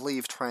I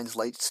believe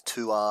translates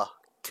to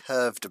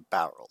curved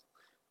barrel.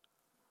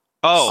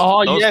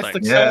 Oh yes,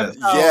 things. The curved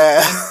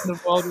barrel in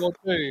World War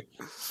II.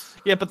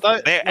 Yeah, but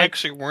they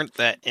actually weren't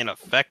that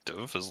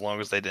ineffective as long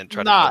as they didn't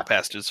try to go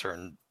past a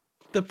certain.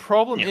 The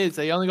problem is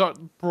they only got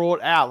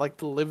brought out,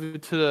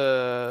 delivered to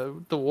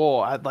the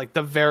war at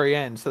the very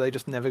end, so they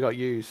just never got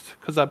used.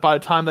 Because by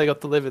the time they got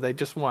delivered, they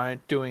just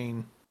weren't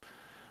doing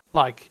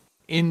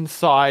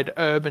inside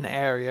urban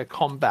area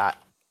combat.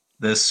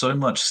 There's so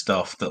much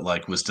stuff that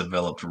was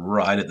developed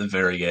right at the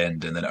very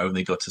end, and then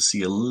only got to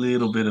see a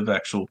little bit of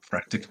actual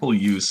practical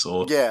use,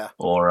 or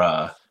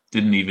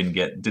didn't even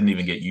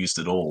get used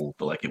at all.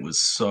 But it was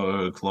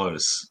so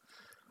close.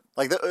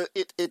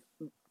 It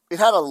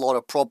had a lot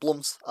of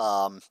problems.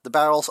 The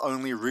barrels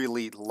only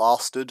really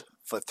lasted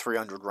for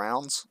 300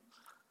 rounds.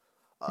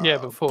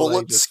 Before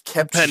bullets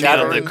kept depending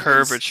shattering. On the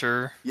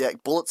curvature.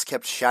 Bullets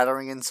kept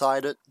shattering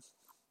inside it.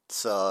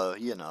 So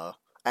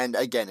and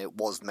again, it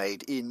was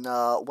made in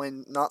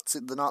when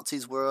the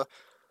Nazis were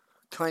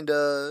kind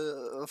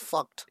of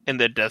fucked in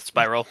the death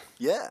spiral.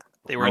 Yeah,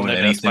 they were in the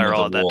death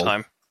spiral at that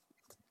time.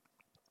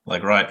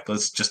 Like, right,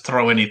 let's just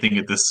throw anything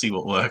at this, see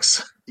what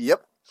works.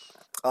 Yep.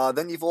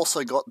 Then you've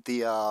also got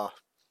the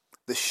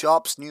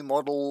Sharp's new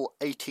model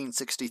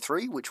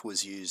 1863, which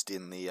was used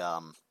in the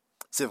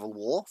Civil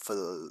War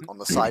on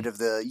the side of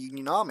the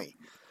Union Army.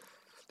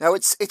 Now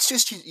it's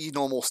just your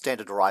normal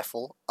standard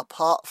rifle,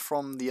 apart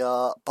from the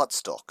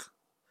buttstock.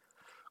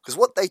 Because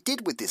what they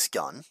did with this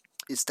gun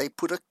is they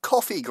put a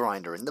coffee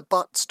grinder in the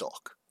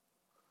buttstock.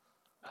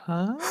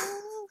 Huh?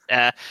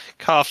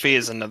 Coffee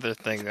is another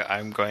thing that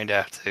I'm going to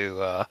have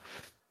to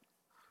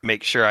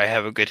make sure I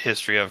have a good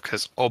history of,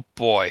 because, oh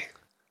boy,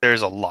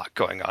 there's a lot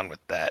going on with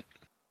that.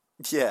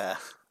 Yeah.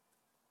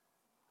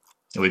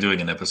 Are we doing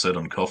an episode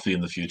on coffee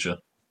in the future?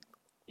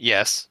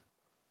 Yes,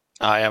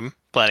 I am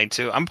planning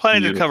to. I'm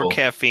planning to cover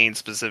caffeine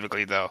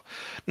specifically, though.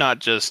 Not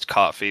just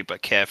coffee,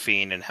 but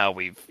caffeine and how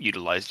we've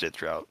utilized it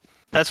throughout.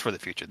 That's for the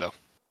future, though.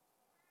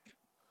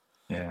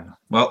 Yeah.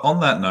 Well, on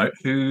that note,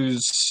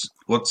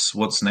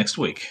 what's next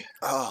week?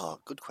 Oh,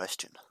 good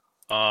question.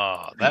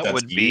 Oh, that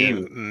would be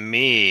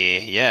me.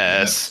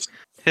 Yes.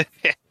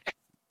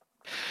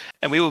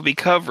 And we will be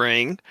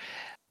covering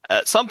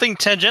something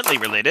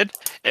tangentially related: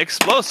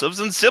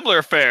 explosives and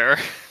similar fare.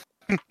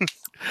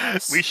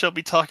 Nice. We shall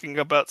be talking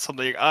about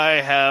something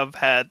I have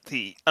had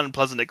the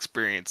unpleasant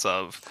experience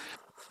of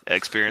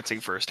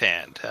experiencing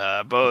firsthand.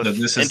 Both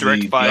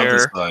indirect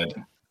fire.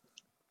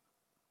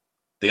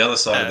 The other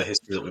side of the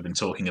history that we've been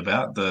talking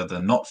about,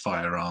 the not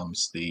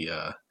firearms,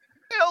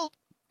 Well,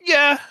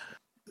 yeah.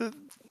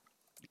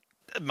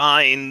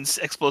 Mines,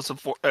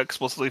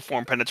 explosively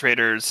formed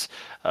penetrators,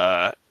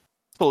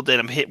 full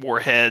datum hit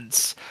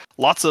warheads,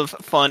 lots of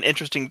fun,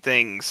 interesting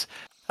things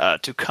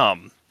to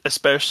come.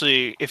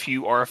 Especially if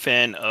you are a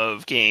fan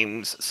of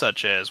games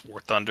such as War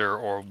Thunder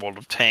or World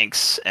of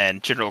Tanks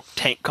and general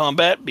tank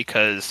combat,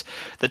 because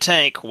the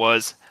tank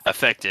was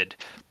affected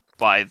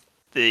by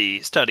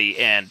the study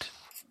and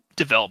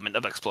development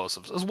of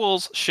explosives, as well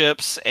as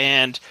ships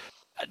and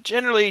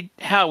generally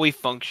how we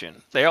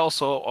function. They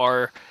also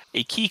are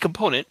a key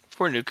component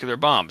for nuclear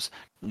bombs.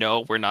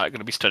 No, we're not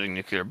going to be studying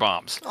nuclear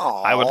bombs.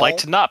 Aww. I would like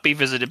to not be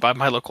visited by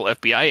my local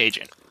FBI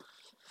agent.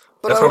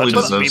 But that probably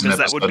deserves an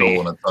episode all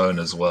on its own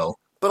as well.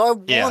 But I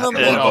want to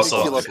make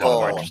nuclear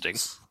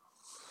bombs.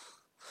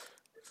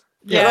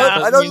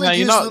 Yeah,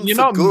 you're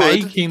not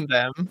making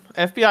them.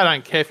 FBI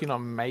don't care if you're not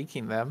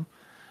making them.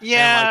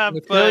 Yeah, and,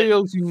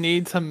 materials you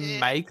need to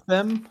make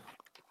them.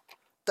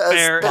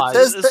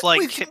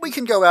 We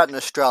can go out in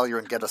Australia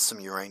and get us some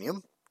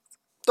uranium.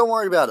 Don't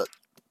worry about it.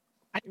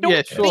 I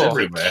don't think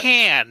we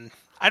can.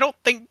 I don't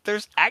think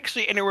there's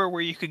actually anywhere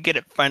where you could get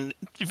it.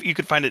 You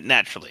could find it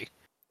naturally.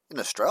 In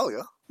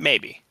Australia,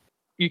 maybe.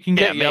 You can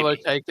get yellow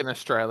cake in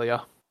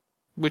Australia,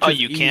 which is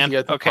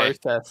easier to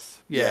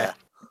process. Yeah.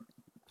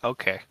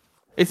 Okay.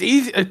 It's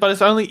easy, but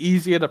it's only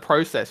easier to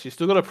process. You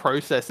still got to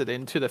process it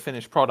into the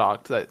finished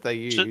product that they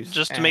use.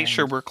 Just to make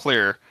sure we're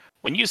clear,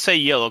 when you say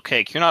yellow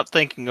cake, you're not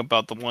thinking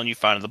about the one you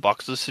find in the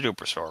box of the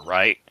Superstore,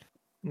 right?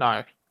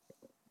 No.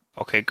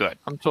 Okay, good.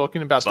 I'm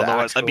talking about the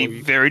otherwise, I'd be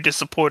very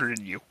disappointed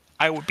in you.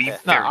 I would be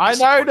very I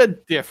know the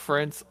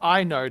difference.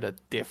 I know the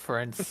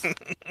difference.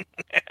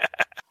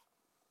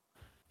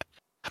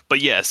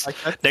 But yes,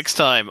 next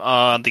time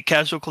on The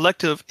Casual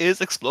Collective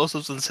is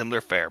Explosives and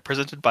Similar Fare,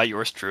 presented by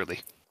yours truly.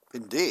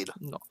 Indeed.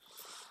 No.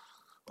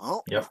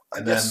 Well, yep.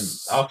 And then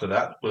after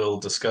that, we'll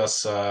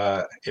discuss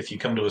if you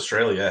come to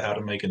Australia, how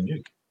to make a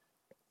nuke.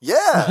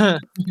 Yeah.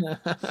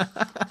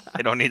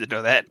 I don't need to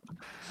know that.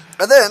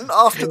 And then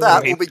after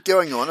that, we'll be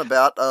going on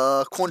about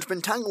quantum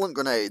entanglement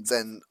grenades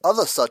and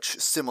other such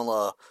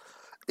similar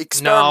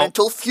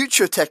experimental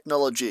future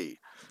technology,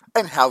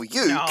 and how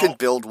you can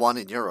build one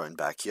in your own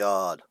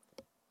backyard.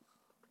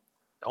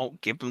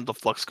 Don't give them the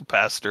flux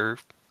capacitor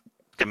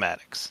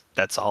schematics.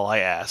 That's all I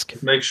ask.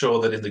 Make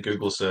sure that in the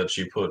Google search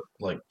you put,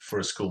 like, for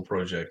a school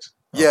project.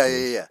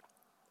 Yeah.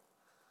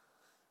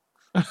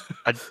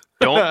 I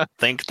don't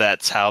think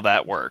that's how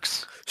that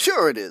works.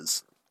 Sure it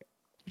is.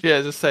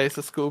 Yeah, just say it's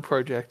a school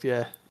project,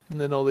 yeah. And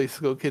then all these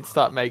school kids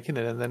start making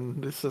it, and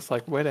then it's just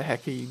like, where the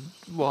heck are you?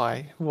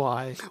 Why?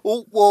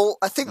 Well,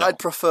 I think I'd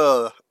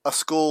prefer a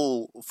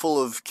school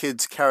full of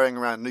kids carrying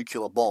around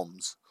nuclear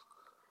bombs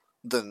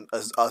than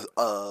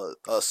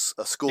a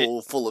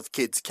school full of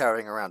kids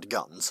carrying around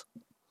guns.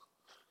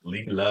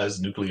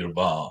 Legalize nuclear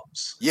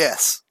bombs.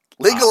 Yes.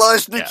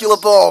 Legalize nuclear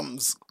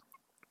bombs!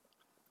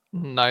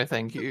 No,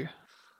 thank you.